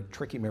that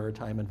tricky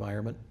maritime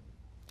environment.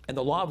 And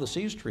the Law of the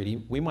Seas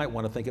Treaty, we might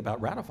want to think about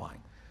ratifying,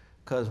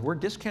 because we're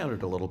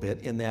discounted a little bit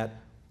in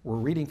that we're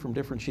reading from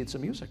different sheets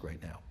of music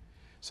right now.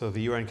 So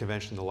the UN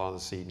Convention on the Law of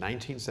the Sea,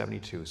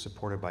 1972,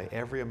 supported by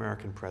every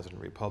American president,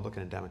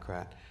 Republican and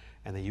Democrat,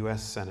 and the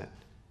US Senate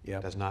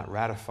does not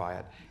ratify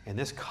it. And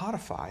this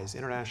codifies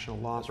international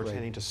law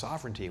pertaining to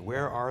sovereignty.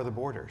 Where are the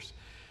borders?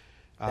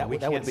 That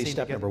would be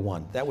step number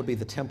one. That would be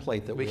the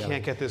template that we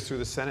can't get this through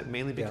the Senate,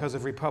 mainly because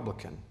of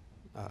Republican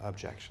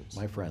objections.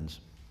 My friends.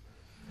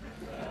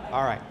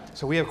 All right,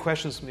 so we have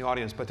questions from the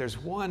audience, but there's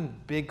one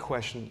big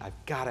question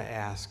I've got to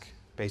ask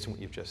based on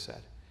what you've just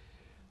said.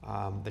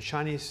 The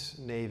Chinese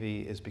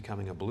Navy is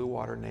becoming a blue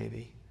water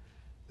Navy.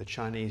 The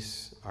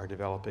Chinese are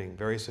developing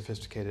very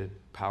sophisticated,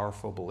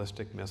 powerful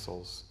ballistic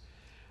missiles.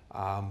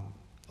 A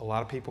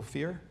lot of people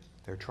fear.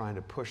 They're trying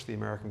to push the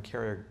American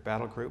carrier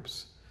battle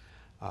groups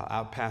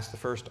out past the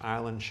first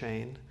island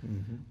chain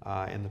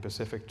in the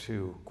Pacific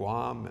to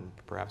Guam and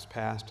perhaps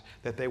past,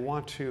 that they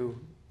want to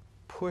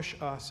push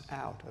us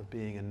out of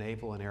being a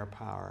naval and air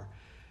power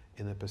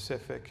in the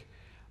Pacific.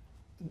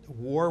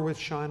 War with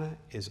China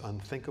is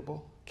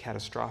unthinkable,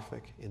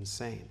 catastrophic,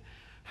 insane.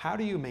 How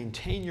do you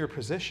maintain your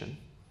position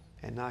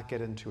and not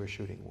get into a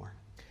shooting war?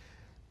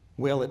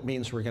 Well, it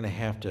means we're going to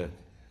have to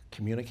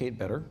communicate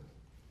better.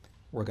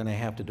 We're going to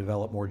have to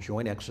develop more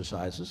joint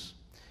exercises.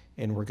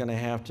 And we're going to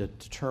have to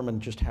determine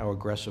just how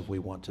aggressive we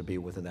want to be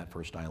within that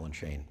first island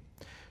chain.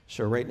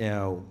 So right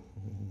now,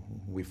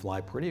 we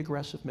fly pretty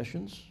aggressive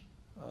missions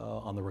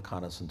on the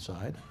reconnaissance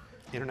side.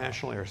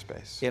 International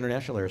airspace.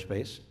 International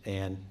airspace,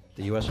 and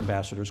the U.S.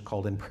 ambassadors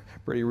called in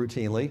pretty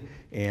routinely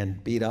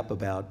and beat up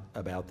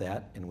about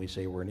that, and we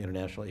say we're an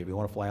international, if you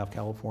want to fly off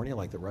California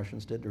like the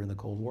Russians did during the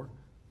Cold War,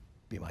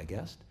 be my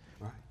guest.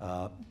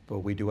 Right. But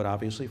we do it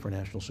obviously for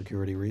national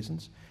security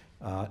reasons,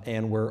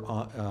 and we're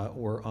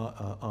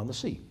on the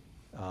sea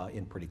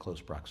in pretty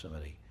close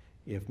proximity.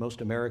 If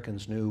most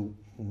Americans knew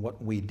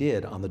what we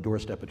did on the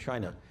doorstep of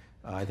China,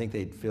 I think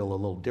they'd feel a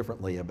little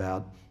differently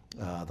about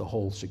the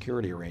whole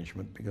security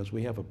arrangement, because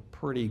we have a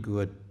pretty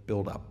good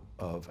buildup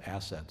of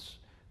assets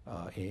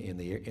in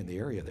the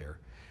area there.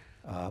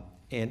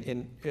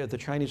 And the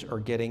Chinese are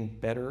getting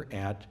better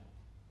at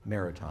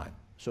maritime.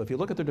 So if you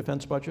look at their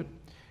defense budget,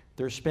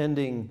 they're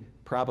spending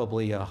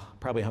probably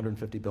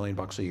 $150 billion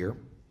a year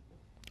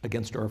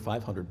against our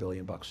 $500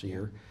 billion a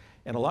year.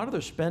 And a lot of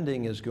their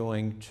spending is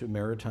going to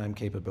maritime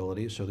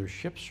capabilities, so their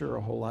ships are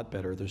a whole lot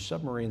better. Their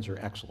submarines are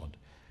excellent.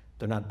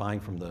 They're not buying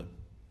from the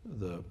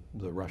the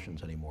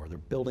Russians anymore. They're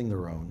building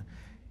their own,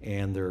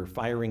 and they're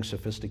firing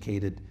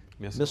sophisticated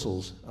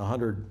missiles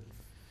 100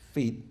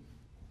 feet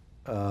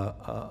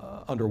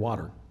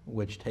underwater,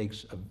 which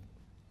takes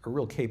a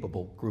real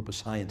capable group of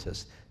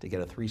scientists to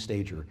get a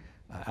 3-stager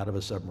out of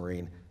a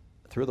submarine,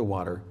 through the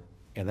water,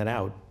 and then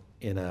out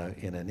in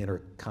an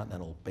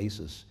intercontinental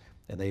basis.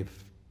 And they've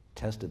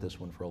tested this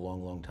one for a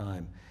long, long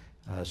time.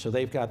 So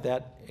they've got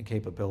that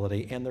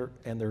capability, and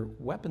their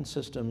weapon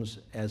systems,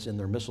 as in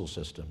their missile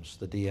systems,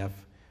 the DF,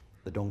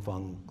 the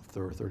Dongfang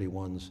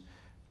 31s,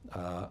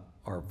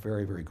 are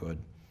very, very good.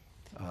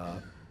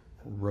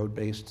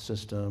 Road-based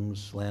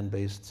systems,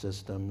 land-based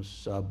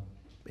systems,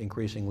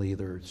 increasingly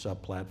they're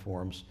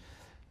sub-platforms.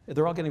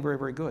 They're all getting very,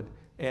 very good.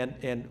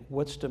 And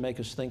what's to make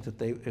us think that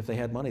if they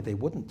had money, they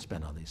wouldn't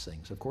spend on these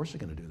things? Of course they're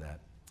going to do that.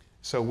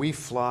 So we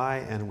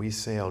fly and we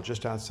sail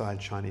just outside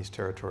Chinese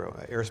territorial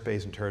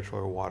airspace and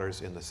territorial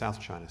waters in the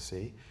South China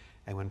Sea.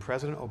 And when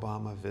President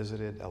Obama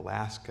visited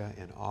Alaska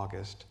in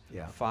August,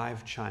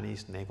 5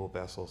 Chinese naval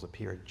vessels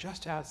appeared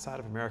just outside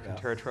of American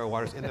territorial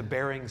waters in the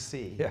Bering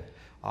Sea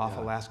off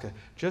Alaska,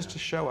 just to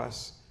show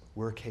us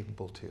we're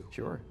capable too.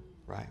 Sure.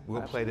 Right.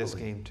 We'll play this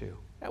game too.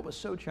 That was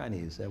so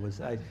Chinese. I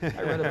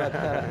read about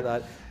that. I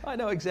thought, I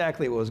know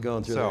exactly what was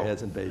going through their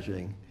heads in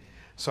Beijing.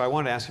 So I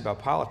wanted to ask you about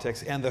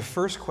politics, and the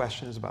first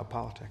question is about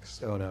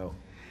politics. Oh no.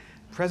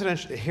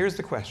 Here's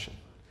the question.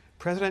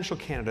 Presidential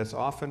candidates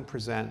often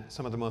present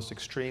some of the most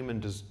extreme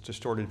and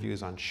distorted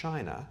views on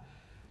China,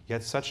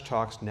 yet such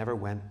talks never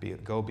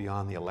go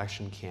beyond the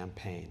election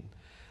campaign,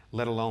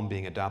 let alone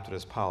being adopted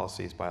as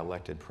policies by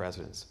elected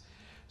presidents.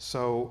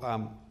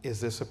 So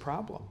is this a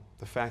problem?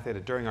 The fact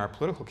that during our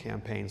political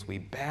campaigns, we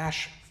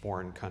bash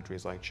foreign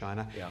countries like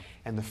China,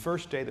 and the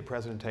first day the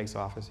president takes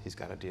office, he's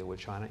got to deal with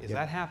China. Is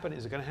that happen?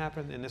 Is it going to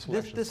happen in this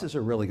election? This is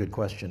a really good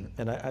question,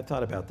 and I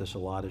thought about this a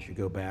lot as you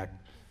go back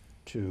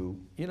to,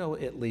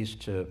 at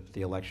least to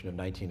the election of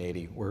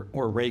 1980,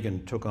 where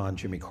Reagan took on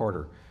Jimmy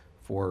Carter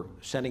for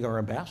sending our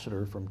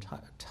ambassador from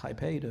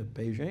Taipei to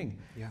Beijing,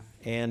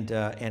 and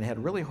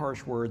had really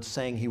harsh words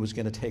saying he was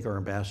going to take our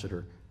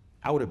ambassador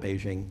out of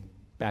Beijing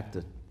back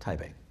to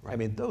Taipei. Right. I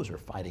mean, those are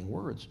fighting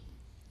words.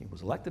 He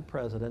was elected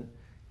president.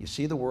 You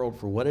see the world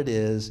for what it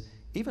is.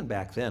 Even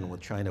back then,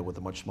 with China with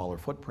a much smaller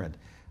footprint,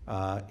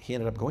 he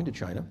ended up going to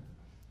China.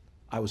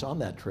 I was on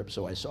that trip,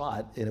 so I saw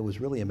it, and it was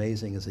really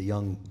amazing as a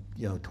young,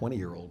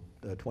 20-year-old,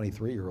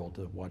 23-year-old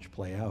to watch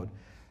play out.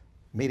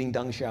 Meeting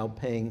Deng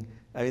Xiaoping.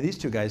 I mean, these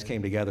two guys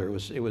came together.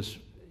 It was.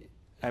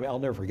 I mean, I'll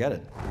never forget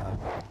it.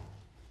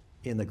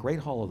 In the Great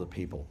Hall of the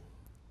People,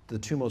 the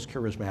two most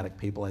charismatic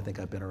people I think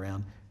I've been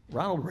around.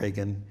 Ronald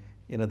Reagan,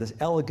 this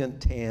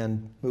elegant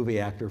tan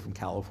movie actor from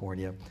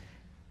California,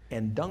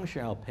 and Deng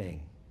Xiaoping,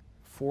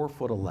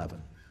 4'11",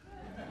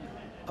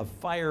 a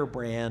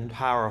firebrand,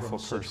 powerful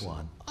from person.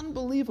 Sichuan.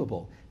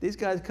 Unbelievable. These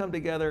guys come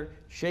together,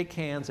 shake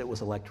hands. It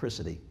was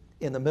electricity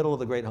in the middle of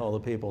the Great Hall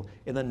of the People,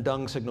 and then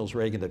Deng signals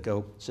Reagan to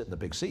go sit in the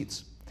big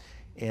seats,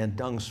 and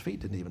Deng's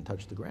feet didn't even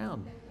touch the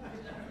ground.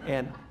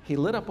 And he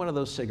lit up one of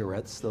those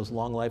cigarettes, those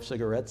long life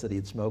cigarettes that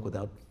he'd smoke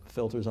without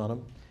filters on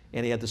them.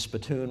 And he had the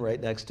spittoon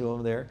right next to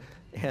him there.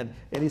 And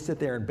he'd sit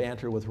there and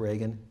banter with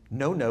Reagan.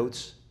 No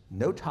notes,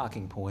 no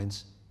talking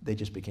points. They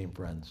just became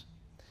friends.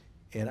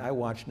 And I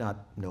watched,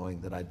 not knowing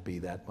that I'd be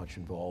that much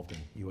involved in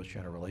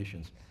U.S.-China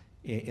relations,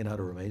 in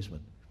utter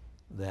amazement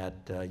that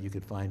you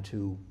could find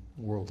two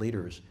world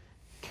leaders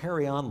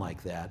carry on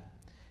like that.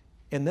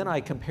 And then I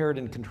compared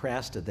and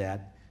contrasted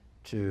that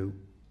to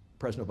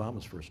President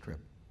Obama's first trip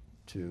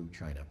to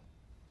China.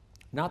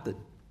 Not that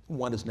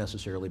one is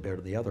necessarily better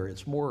than the other.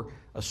 It's more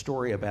a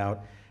story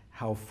about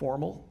how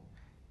formal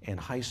and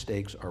high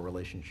stakes our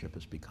relationship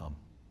has become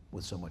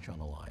with so much on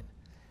the line.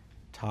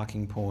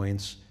 Talking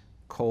points,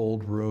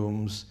 cold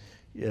rooms,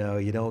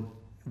 you don't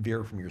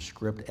veer from your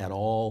script at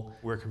all.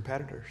 We're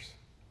competitors.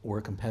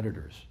 We're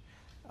competitors.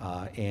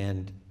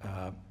 And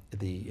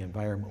the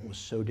environment was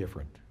so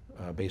different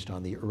based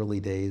on the early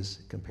days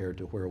compared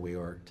to where we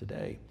are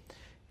today.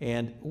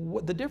 And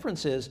what the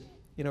difference is,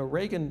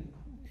 Reagan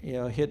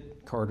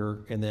hit Carter,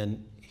 and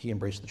then he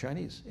embraced the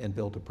Chinese and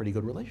built a pretty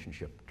good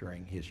relationship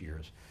during his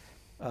years.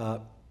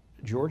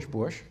 George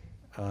Bush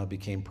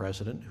became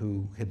president,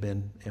 who had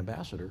been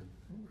ambassador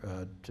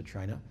to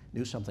China,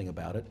 knew something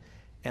about it,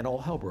 and all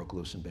hell broke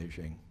loose in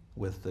Beijing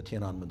with the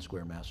Tiananmen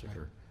Square massacre.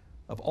 Right.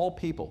 Of all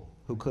people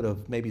who could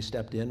have maybe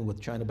stepped in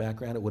with China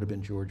background, it would have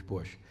been George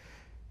Bush,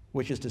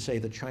 which is to say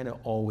that China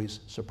always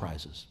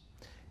surprises.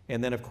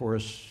 And then, of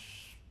course,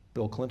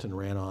 Bill Clinton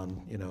ran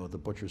on, the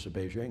butchers of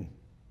Beijing.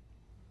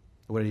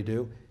 What did he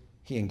do?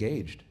 He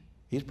engaged.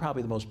 He's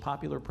probably the most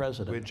popular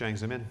president. With Jiang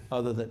Zemin.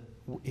 Other than,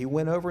 he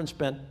went over and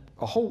spent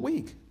a whole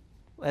week,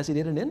 as he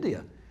did in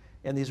India.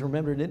 And he's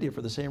remembered in India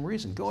for the same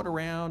reason, going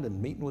around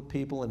and meeting with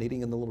people and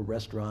eating in the little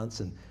restaurants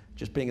and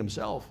just being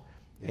himself.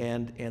 Yeah.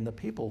 And the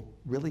people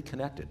really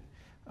connected.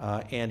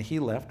 And he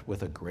left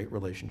with a great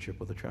relationship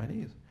with the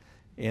Chinese.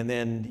 And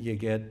then you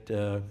get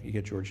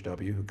George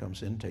W., who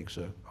comes in, takes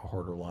a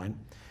harder line.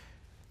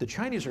 The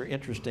Chinese are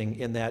interesting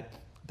in that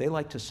they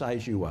like to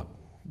size you up.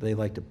 They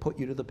like to put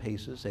you to the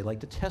paces. They like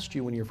to test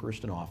you when you're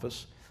first in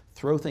office,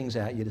 throw things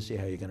at you to see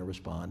how you're going to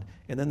respond,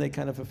 and then they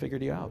kind of have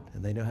figured you out,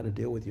 and they know how to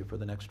deal with you for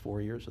the next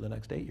 4 years or the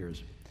next 8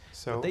 years.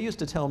 So but they used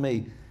to tell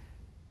me,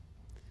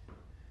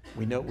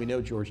 we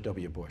know George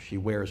W. Bush. He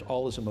wears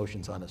all his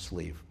emotions on his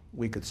sleeve.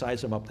 We could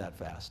size him up that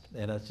fast,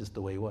 and that's just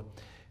the way he was.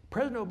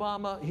 President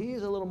Obama,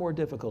 he's a little more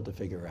difficult to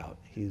figure out.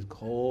 He's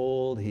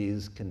cold,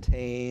 he's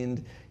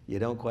contained, you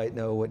don't quite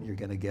know what you're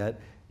going to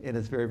get, and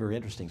it's very, very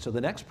interesting. So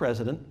the next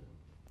president,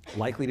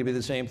 likely to be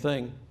the same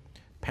thing,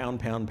 pound,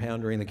 pound,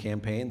 pound during the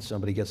campaign.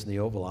 Somebody gets in the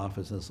Oval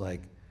Office and it's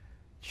like,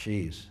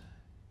 geez,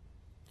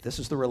 this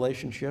is the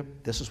relationship,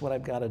 this is what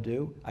I've got to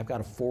do. I've got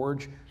to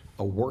forge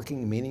a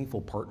working,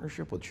 meaningful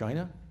partnership with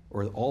China,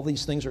 or all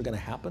these things are going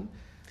to happen.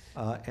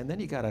 And then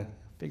you got to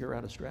figure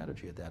out a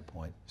strategy at that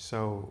point.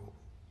 So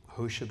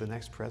who should the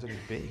next president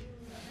be?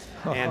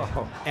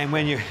 And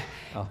when you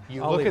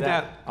look at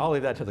that, I'll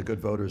leave that to the good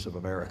voters of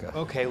America.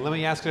 Okay, let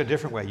me ask it a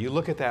different way. You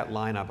look at that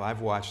lineup.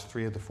 I've watched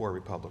 3 of the 4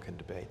 Republican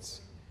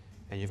debates,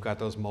 and you've got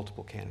those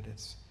multiple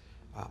candidates.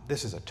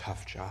 This is a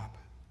tough job.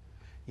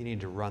 You need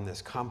to run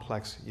this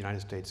complex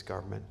United States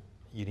government.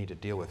 You need to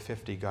deal with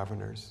 50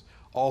 governors,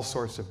 all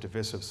sorts of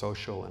divisive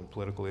social and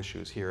political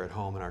issues here at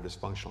home in our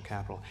dysfunctional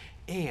capital.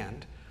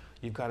 And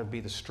you've got to be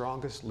the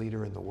strongest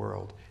leader in the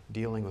world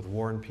dealing with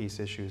war and peace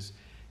issues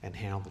and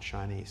handle the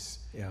Chinese.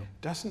 Yeah.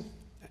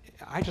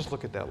 I just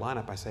look at that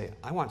lineup, I say,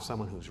 I want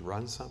someone who's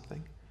run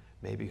something,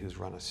 maybe who's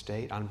run a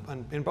state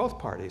in both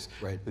parties,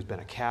 right, who's been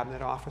a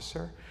cabinet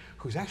officer,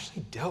 who's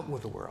actually dealt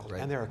with the world.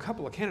 Right. And there are a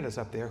couple of candidates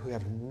up there who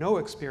have no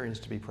experience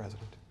to be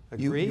president.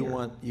 Agree?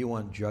 You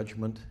want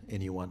judgment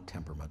and you want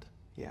temperament.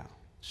 Yeah.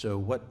 So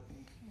what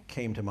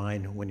came to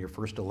mind when you're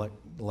first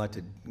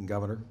elected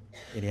governor,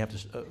 and you have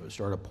to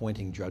start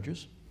appointing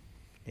judges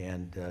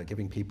and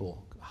giving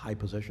people high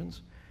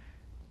positions?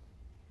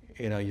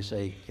 You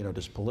say,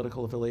 does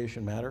political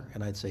affiliation matter?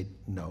 And I'd say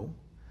no.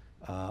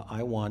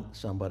 I want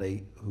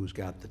somebody who's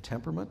got the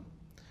temperament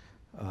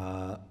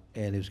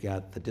and who's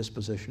got the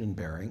disposition and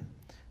bearing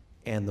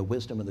and the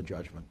wisdom and the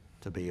judgment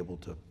to be able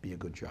to be a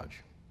good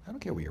judge. I don't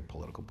care what your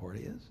political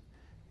party is.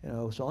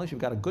 So long as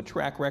you've got a good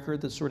track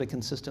record that's sort of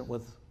consistent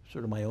with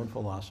sort of my own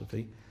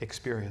philosophy.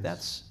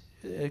 Experience.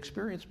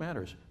 Experience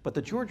matters. But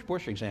the George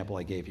Bush example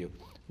I gave you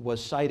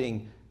was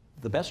citing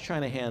the best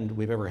China hand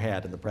we've ever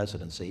had in the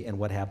presidency and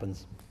what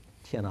happens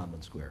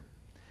Tiananmen Square.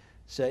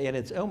 So, and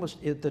it's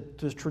almost,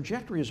 the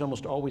trajectory is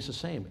almost always the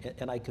same.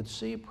 And I could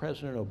see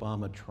President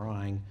Obama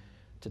trying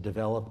to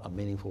develop a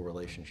meaningful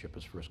relationship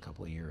his first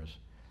couple of years.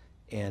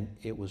 And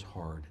it was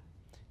hard.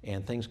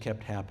 And things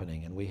kept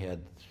happening. And we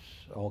had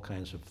all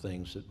kinds of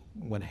things that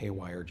went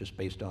haywire just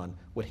based on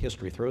what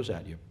history throws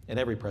at you. And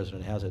every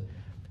president has it.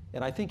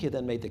 And I think he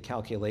then made the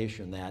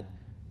calculation that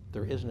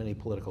there isn't any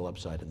political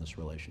upside in this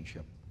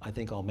relationship. I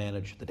think I'll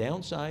manage the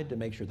downside to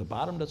make sure the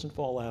bottom doesn't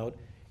fall out,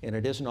 and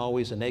it isn't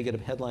always a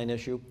negative headline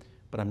issue,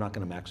 but I'm not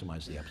going to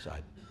maximize the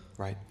upside.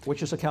 Right.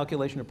 Which is a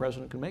calculation a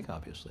president can make,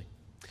 obviously.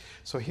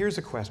 So here's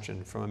a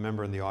question from a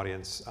member in the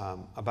audience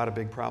about a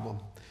big problem.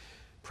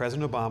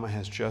 President Obama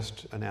has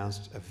just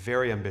announced a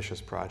very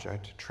ambitious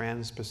project,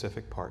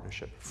 Trans-Pacific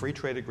Partnership, free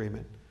trade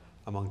agreement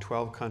among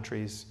 12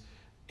 countries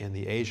in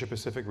the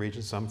Asia-Pacific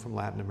region, some from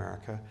Latin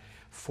America.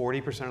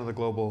 40% of the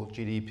global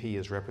GDP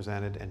is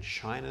represented, and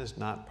China's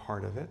not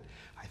part of it.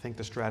 I think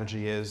the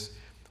strategy is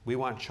we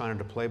want China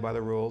to play by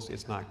the rules.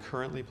 It's not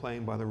currently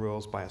playing by the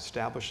rules. By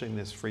establishing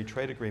this free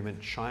trade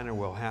agreement, China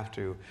will have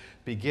to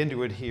begin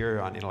to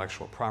adhere on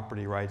intellectual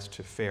property rights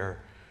to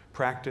fair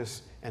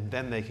practice, and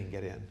then they can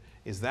get in.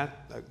 Is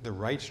that the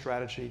right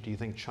strategy? Do you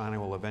think China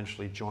will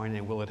eventually join,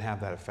 and will it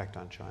have that effect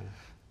on China?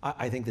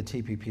 I think the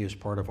TPP is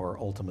part of our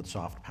ultimate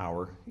soft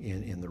power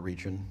in the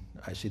region.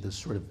 I see this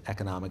sort of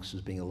economics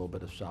as being a little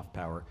bit of soft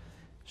power.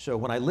 So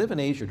when I live in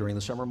Asia during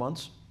the summer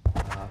months,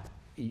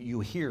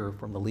 you hear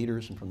from the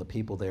leaders and from the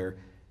people there,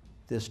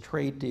 this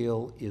trade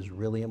deal is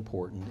really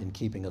important in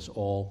keeping us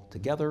all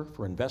together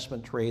for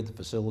investment trade, the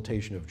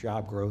facilitation of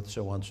job growth,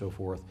 so on and so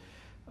forth.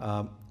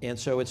 And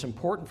so it's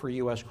important for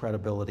U.S.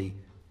 credibility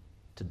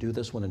to do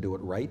this one and do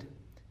it right,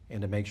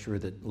 and to make sure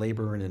that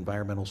labor and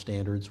environmental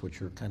standards,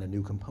 which are kind of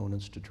new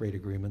components to trade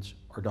agreements,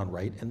 are done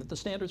right, and that the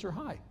standards are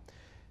high.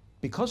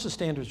 Because the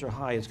standards are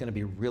high, it's going to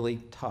be really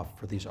tough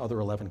for these other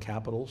 11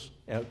 capitals.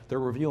 They're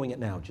reviewing it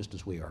now, just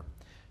as we are,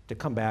 to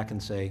come back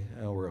and say,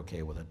 oh, we're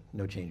okay with it,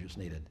 no changes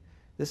needed.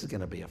 This is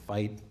going to be a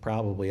fight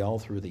probably all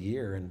through the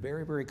year, and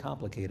very, very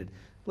complicated.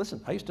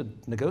 Listen, I used to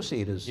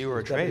negotiate as you were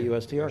a trade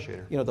USTR.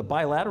 negotiator. The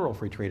bilateral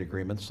free trade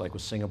agreements, like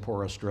with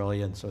Singapore,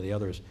 Australia, and some of the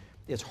others,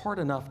 it's hard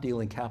enough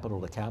dealing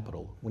capital to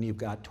capital. When you've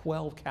got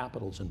 12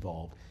 capitals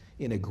involved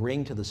in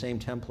agreeing to the same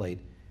template,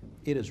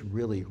 it is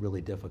really,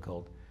 really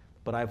difficult.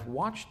 But I've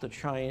watched the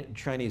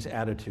Chinese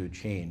attitude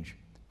change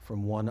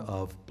from one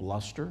of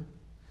bluster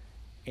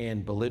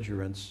and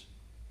belligerence,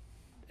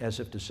 as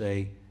if to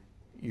say,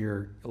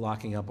 you're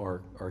locking up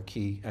our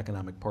key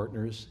economic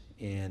partners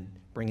and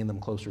bringing them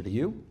closer to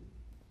you,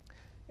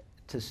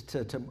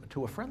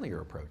 to a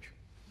friendlier approach.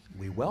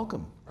 We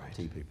welcome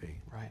TPP.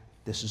 Right.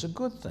 This is a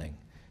good thing.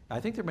 I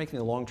think they're making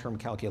a long-term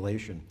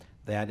calculation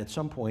that at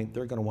some point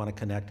they're going to want to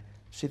connect.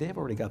 See, they've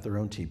already got their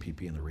own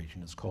TPP in the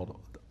region. It's called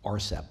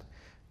RCEP,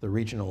 the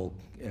Regional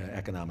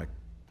Economic,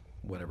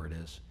 whatever it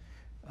is.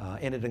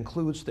 And it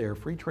includes their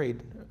free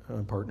trade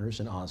partners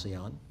in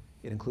ASEAN.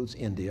 It includes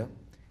India,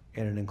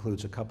 and it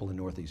includes a couple in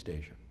Northeast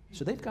Asia.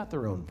 So they've got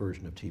their own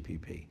version of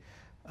TPP.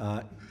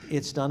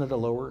 It's done at a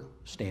lower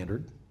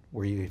standard,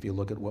 where if you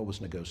look at what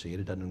was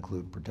negotiated, it doesn't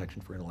include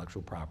protection for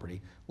intellectual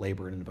property,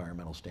 labor and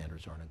environmental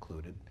standards aren't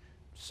included,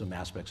 some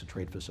aspects of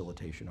trade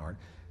facilitation aren't.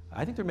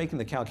 I think they're making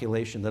the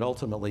calculation that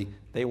ultimately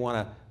they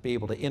want to be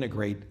able to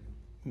integrate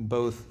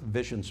both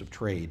visions of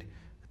trade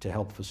to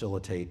help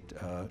facilitate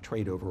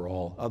trade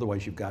overall.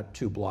 Otherwise, you've got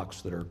two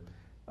blocks that are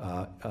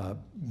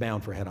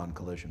bound for head-on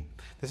collision.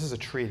 This is a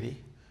treaty,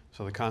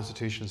 so the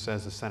Constitution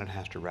says the Senate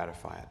has to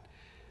ratify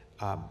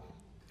it.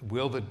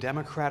 Will the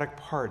Democratic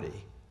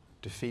Party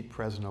defeat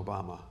President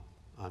Obama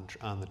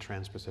on the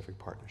Trans-Pacific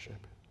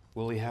Partnership?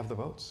 Will he have the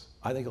votes?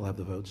 I think he'll have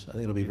the votes. I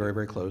think it'll be very,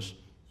 very close.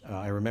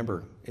 I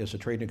remember, as a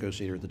trade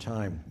negotiator at the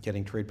time,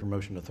 getting Trade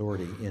Promotion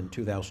Authority in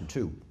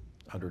 2002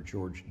 under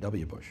George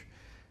W. Bush.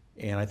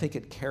 And I think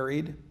it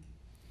carried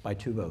by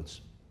 2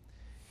 votes.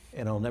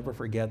 And I'll never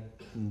forget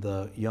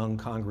the young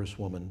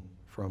congresswoman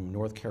from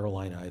North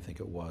Carolina, I think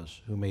it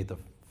was, who made the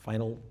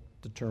final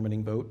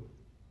determining vote.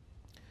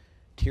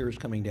 Tears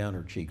coming down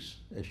her cheeks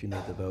as she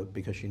made the vote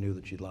because she knew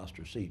that she'd lost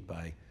her seat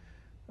by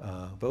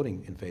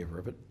voting in favor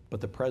of it. But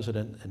the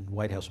president and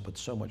White House put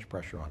so much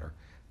pressure on her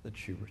that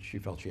she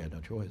felt she had no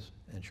choice.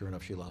 And sure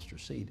enough, she lost her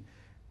seat.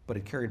 But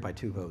it carried by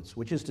 2 votes,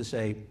 which is to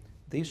say,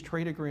 these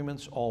trade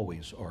agreements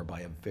always are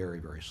by a very,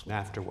 very slow.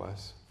 NAFTA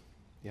was,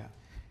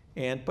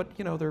 yeah. But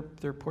you know,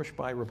 they're pushed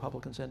by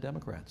Republicans and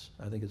Democrats.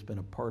 I think it's been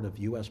a part of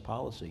U.S.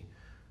 policy,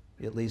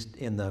 at least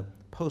in the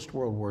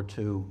post-World War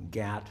II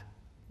GATT,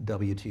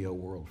 WTO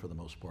world for the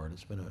most part.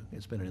 It's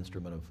been an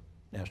instrument of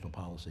national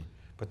policy.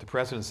 But the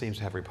president seems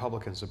to have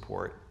Republican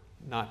support,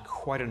 not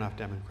quite enough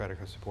Democratic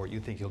support.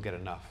 You think he'll get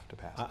enough to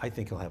pass? I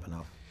think he'll have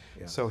enough.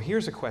 Yeah. So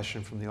here's a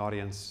question from the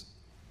audience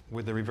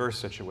with the reverse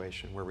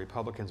situation, where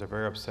Republicans are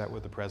very upset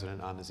with the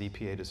president on his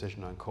EPA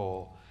decision on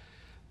coal.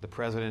 The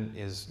president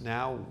is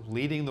now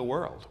leading the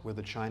world with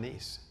the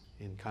Chinese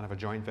in kind of a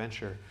joint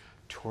venture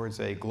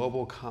towards a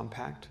global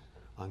compact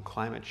on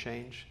climate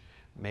change,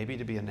 maybe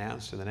to be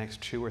announced in the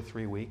next 2 or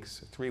 3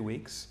 weeks,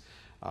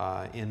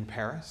 in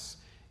Paris.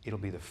 It'll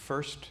be the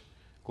first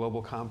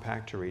global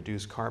compact to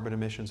reduce carbon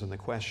emissions, and the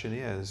question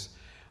is,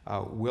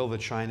 will the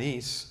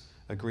Chinese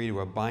agree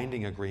to a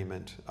binding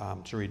agreement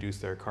to reduce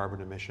their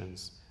carbon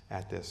emissions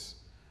at this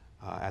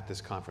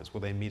conference?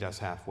 Will they meet us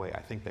halfway?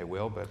 I think they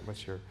will, but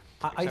what's your,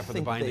 except for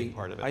the binding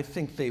part of it? I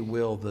think they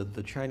will.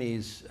 The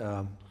Chinese,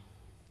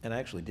 and I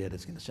actually did,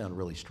 it's going to sound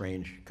really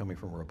strange coming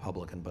from a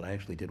Republican, but I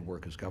actually did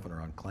work as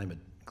governor on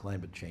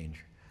climate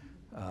change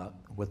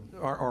with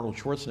Arnold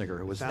Schwarzenegger,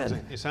 who was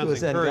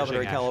then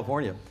governor of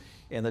California.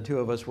 And the 2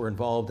 of us were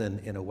involved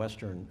in a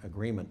Western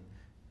agreement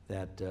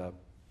that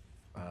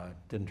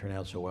didn't turn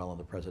out so well on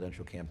the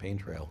presidential campaign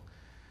trail.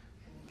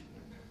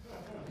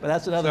 But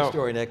that's another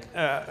story, Nick.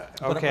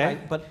 Okay.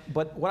 But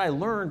what I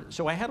learned,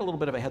 so I had a little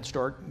bit of a head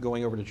start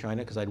going over to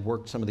China because I'd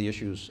worked some of the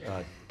issues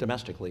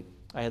domestically.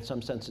 I had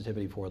some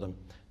sensitivity for them.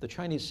 The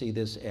Chinese see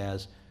this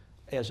as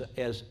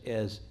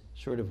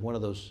sort of one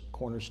of those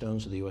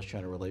cornerstones of the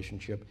U.S.-China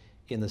relationship,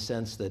 in the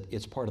sense that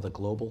it's part of the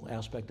global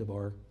aspect of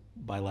our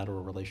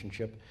bilateral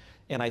relationship.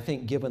 And I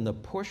think given the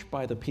push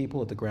by the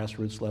people at the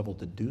grassroots level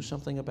to do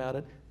something about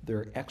it,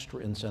 they're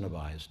extra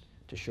incentivized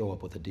to show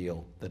up with a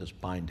deal that is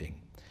binding.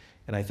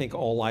 And I think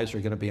all eyes are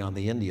going to be on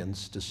the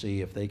Indians to see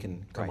if they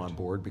can come on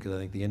board, because I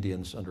think the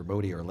Indians under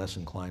Modi are less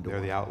inclined to.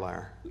 They're the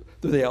outlier.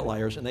 They're the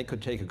outliers, and they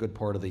could take a good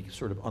part of the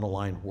sort of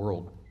unaligned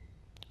world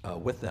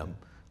with them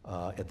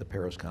at the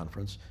Paris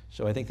conference.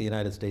 So I think the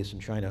United States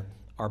and China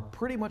are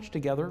pretty much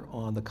together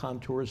on the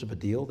contours of a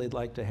deal they'd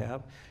like to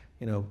have.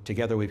 You know,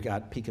 together we've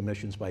got peak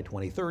emissions by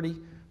 2030,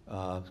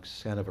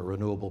 kind of a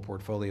renewable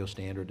portfolio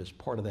standard as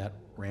part of that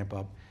ramp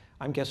up.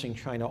 I'm guessing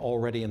China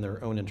already in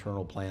their own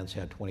internal plans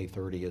had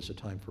 2030 as a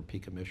time for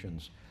peak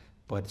emissions,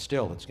 but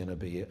still it's going to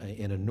be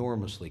an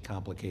enormously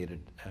complicated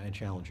and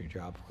challenging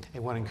job.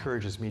 And what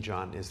encourages me,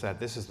 John, is that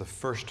this is the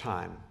first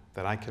time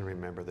that I can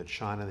remember that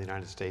China and the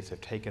United States have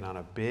taken on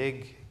a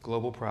big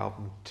global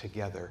problem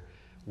together,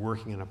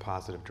 working in a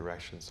positive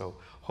direction. So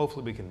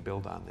hopefully we can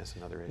build on this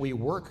in other areas. We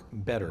work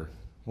better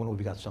when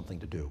we've got something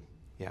to do.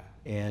 Yeah.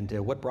 And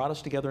what brought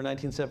us together in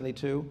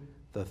 1972?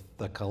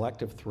 The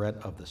collective threat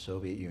of the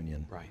Soviet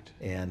Union. Right.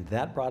 And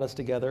that brought us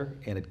together,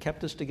 and it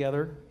kept us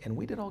together, and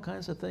we did all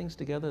kinds of things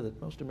together that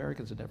most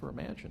Americans had never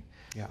imagined.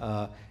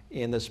 Yeah.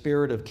 In the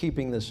spirit of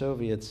keeping the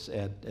Soviets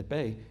at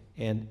bay.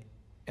 And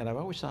I've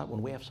always thought,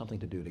 when we have something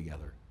to do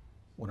together,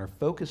 when our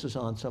focus is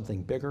on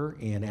something bigger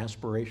and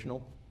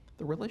aspirational,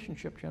 the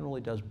relationship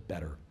generally does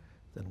better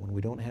than when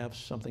we don't have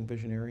something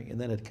visionary, and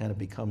then it kind of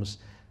becomes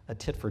a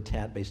tit for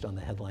tat based on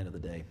the headline of the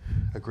day.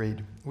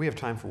 Agreed. We have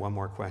time for one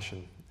more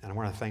question, and I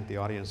want to thank the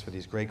audience for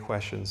these great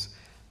questions.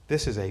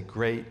 This is a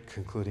great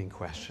concluding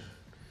question.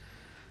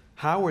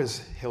 How is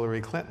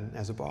Hillary Clinton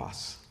as a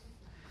boss?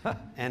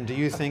 And do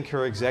you think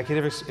her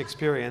executive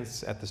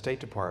experience at the State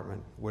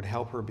Department would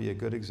help her be a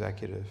good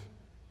executive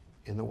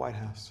in the White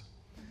House?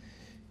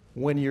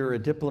 When you're a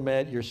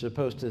diplomat, you're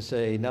supposed to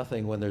say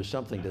nothing when there's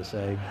something to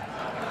say.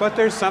 But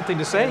there's something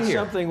to say And here.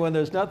 something when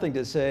there's nothing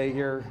to say.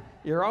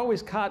 You're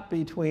always caught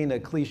between a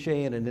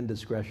cliche and an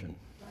indiscretion.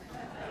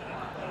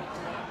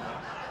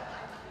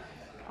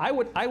 I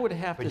would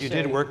have to say. But you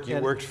did work. You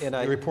worked. You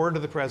reported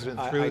to the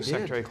president through I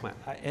Secretary did.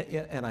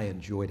 Clinton. And I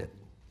enjoyed it.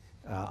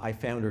 I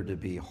found her to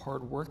be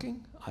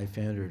hardworking. I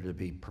found her to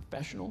be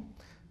professional.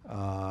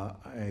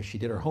 She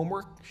did her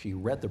homework. She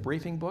read the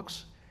briefing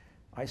books.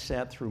 I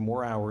sat through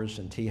more hours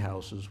in tea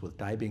houses with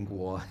Dai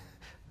Bingguo,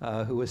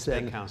 who was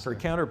then her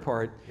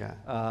counterpart.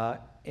 Yeah.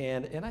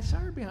 And I saw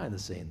her behind the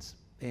scenes,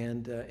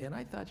 and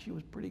I thought she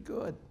was pretty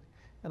good.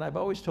 And I've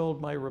always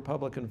told my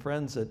Republican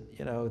friends that,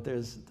 you know,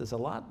 there's a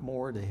lot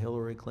more to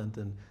Hillary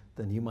Clinton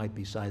than you might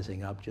be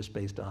sizing up just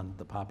based on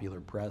the popular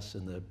press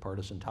and the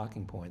partisan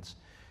talking points.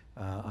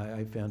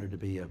 I found her to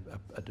be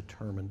a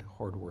determined,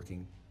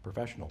 hardworking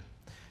professional,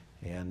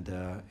 and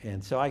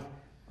so I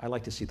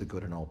like to see the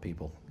good in all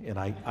people, and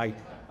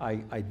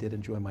I did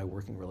enjoy my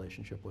working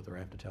relationship with her, I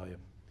have to tell you.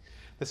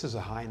 This is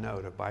a high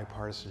note of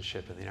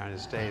bipartisanship in the United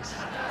States.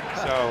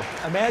 So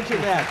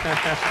imagine that.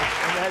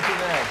 Imagine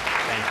that.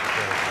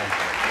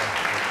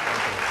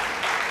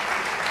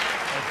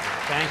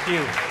 Thank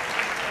you. Thank you.